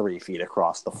like 3 feet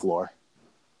across the floor.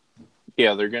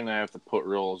 Yeah, they're gonna have to put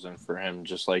rules in for him,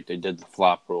 just like they did the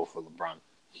flop rule for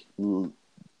LeBron.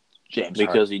 James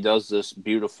because Harden. he does this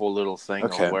beautiful little thing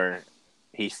where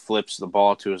he flips the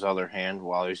ball to his other hand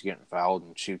while he's getting fouled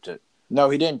and shoots it. No,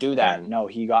 he didn't do that. No,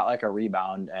 he got like a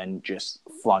rebound and just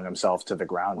flung himself to the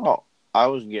ground. Oh, I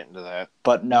was getting to that.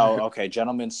 But no, okay,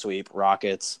 gentlemen sweep,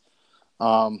 Rockets.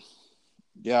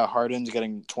 Yeah, Harden's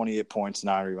getting 28 points,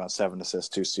 9 rebounds, 7 assists,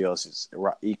 2 steals. He's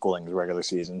equaling the regular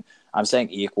season. I'm saying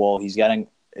equal. He's getting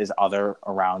his other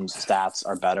around stats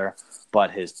are better,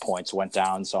 but his points went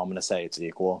down, so I'm going to say it's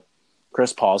equal.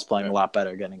 Chris Paul's playing a lot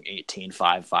better, getting 18,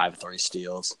 5, 5, 3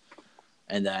 steals.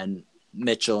 And then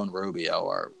Mitchell and Rubio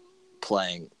are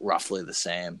playing roughly the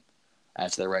same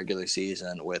as their regular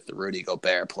season, with Rudy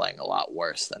Gobert playing a lot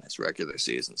worse than his regular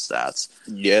season stats.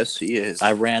 Yes, he is.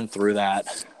 I ran through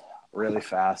that really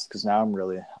fast because now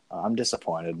I'm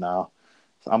disappointed now.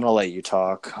 So I'm gonna let you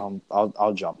talk.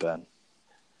 I'll jump in.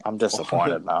 I'm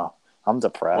disappointed now. I'm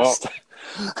depressed.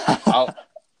 Well,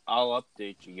 I'll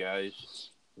update you guys.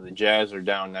 The Jazz are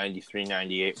down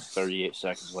 93-98 with 38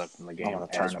 seconds left in the game. I'm gonna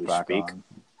turn it back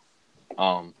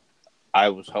on. I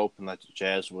was hoping that the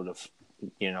Jazz would have,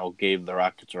 gave the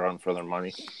Rockets a run for their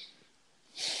money,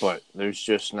 but there's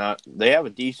just not. They have a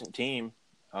decent team.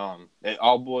 It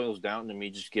all boils down to me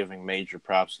just giving major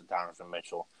props to Donovan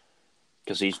Mitchell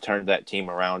because he's turned that team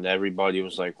around. Everybody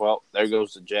was like, well, there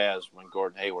goes the Jazz when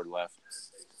Gordon Hayward left.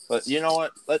 But you know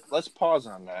what? Let's pause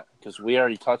on that because we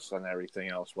already touched on everything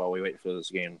else while we wait for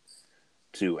this game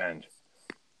to end.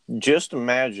 Just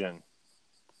imagine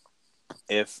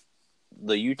if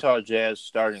the Utah Jazz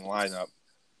starting lineup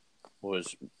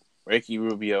was Ricky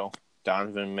Rubio,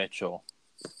 Donovan Mitchell,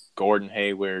 Gordon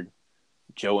Hayward,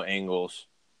 Joe Ingles,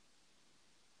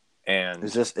 and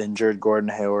is this injured Gordon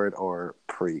Hayward or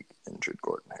pre-injured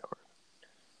Gordon Hayward?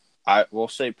 I will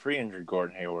say pre-injured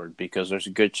Gordon Hayward because there's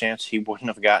a good chance he wouldn't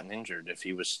have gotten injured if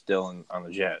he was still on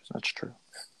the Jazz. That's true.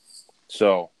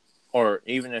 So, or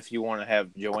even if you want to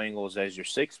have Joe Ingles as your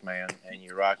sixth man and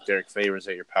you rock Derek Favors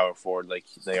at your power forward like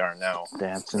they are now.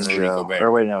 Dancing Joe.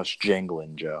 Or wait, no, it's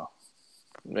Jingling Joe.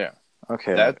 Yeah.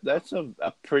 Okay. That's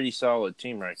a pretty solid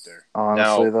team right there.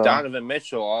 Honestly, now, though, Donovan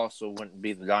Mitchell also wouldn't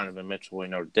be the Donovan Mitchell we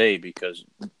know today because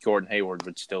Gordon Hayward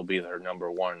would still be their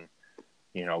number one,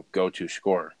 go-to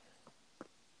scorer.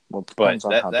 Well, but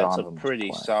that's a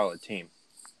pretty solid team.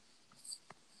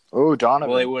 Oh, Donovan.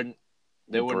 Well,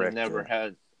 they wouldn't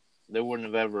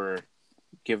have ever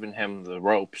given him the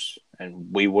ropes,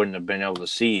 and we wouldn't have been able to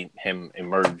see him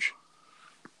emerge.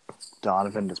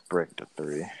 Donovan just bricked a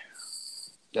 3.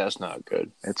 That's not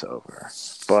good. It's over.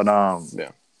 But yeah.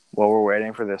 While we're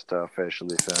waiting for this to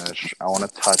officially finish, I want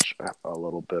to touch a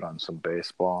little bit on some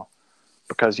baseball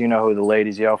because you know who the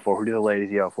ladies yell for. Who do the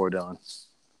ladies yell for, Dylan?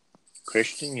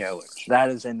 Christian Yelich. That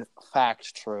is in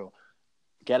fact true.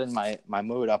 Getting my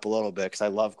mood up a little bit because I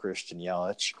love Christian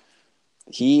Yelich.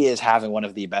 He is having one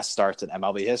of the best starts in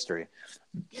MLB history,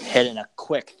 hitting a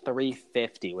quick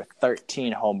 350 with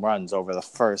 13 home runs over the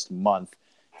first month.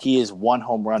 He is 1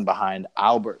 home run behind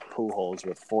Albert Pujols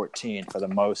with 14 for the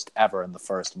most ever in the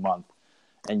first month.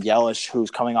 And Yelich,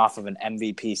 who's coming off of an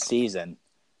MVP season,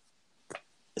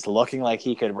 is looking like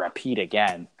he could repeat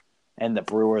again. And the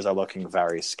Brewers are looking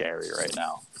very scary right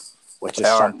now, which is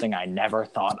something I never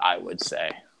thought I would say.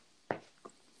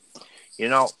 You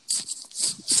know,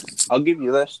 I'll give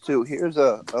you this, too. Here's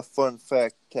a fun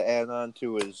fact to add on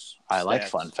to his I stats. like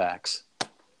fun facts.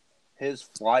 His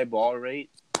fly ball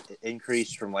rate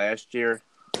increased from last year,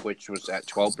 which was at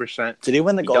 12%. Did he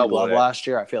win the Gold Glove last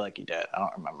year? I feel like he did. I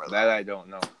don't remember that. I don't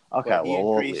know. Okay, but he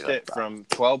increased we'll it from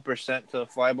 12% to the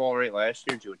fly ball rate last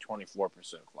year to a 24%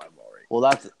 fly ball rate. Well,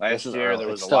 last year there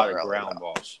was a lot of ground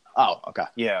balls. Oh, okay.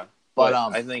 Yeah, but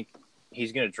I think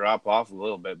he's going to drop off a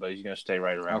little bit, but he's going to stay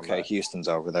right around. Okay, that. Houston's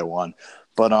over. They won.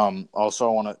 But also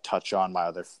I want to touch on my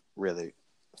other really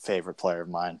favorite player of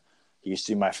mine. He used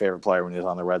to be my favorite player when he was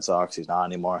on the Red Sox. He's not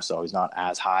anymore, so he's not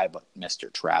as high, but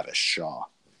Mr. Travis Shaw,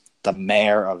 the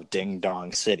mayor of Ding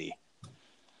Dong City.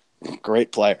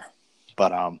 Great player.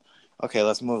 But, okay,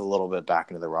 let's move a little bit back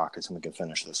into the Rockets and we can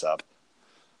finish this up.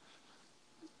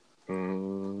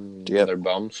 Do you have their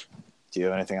bums? Do you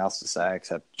have anything else to say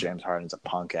except James Harden's a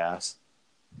punk ass?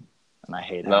 And I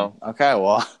hate him. No. Okay,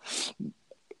 well,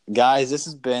 guys, this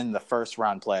has been the first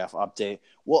round playoff update.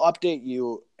 We'll update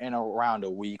you in around a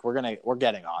week. We're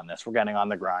getting on this. We're getting on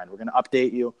the grind. We're gonna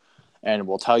update you, and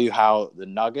we'll tell you how the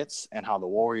Nuggets and how the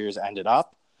Warriors ended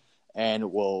up,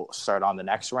 and we'll start on the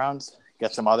next rounds.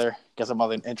 Get some other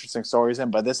interesting stories in.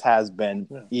 But this has been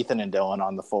Ethan and Dylan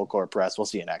on the Full Court Press. We'll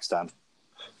see you next time.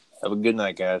 Have a good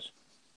night, guys.